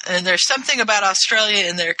 And there's something about Australia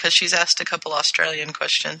in there because she's asked a couple Australian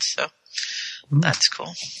questions, so that's cool.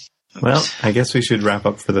 Oops. Well, I guess we should wrap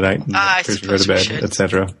up for the night and first go to bed,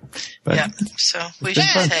 etc. Yeah, so we should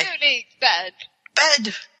say bed.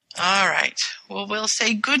 Bed. All right. Well, we'll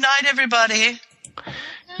say good night, everybody.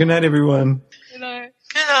 Good night, everyone. Good night.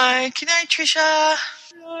 Good night. Good night, Trisha.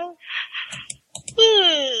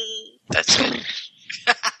 That's good.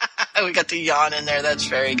 We got the yawn in there. That's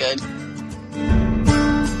very good.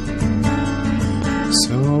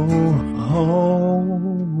 So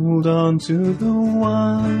hold on to the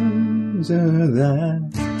wonder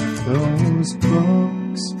that those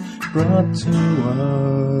books brought to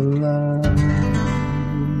our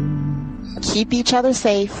lives. Keep each other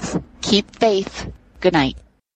safe. Keep faith. Good night.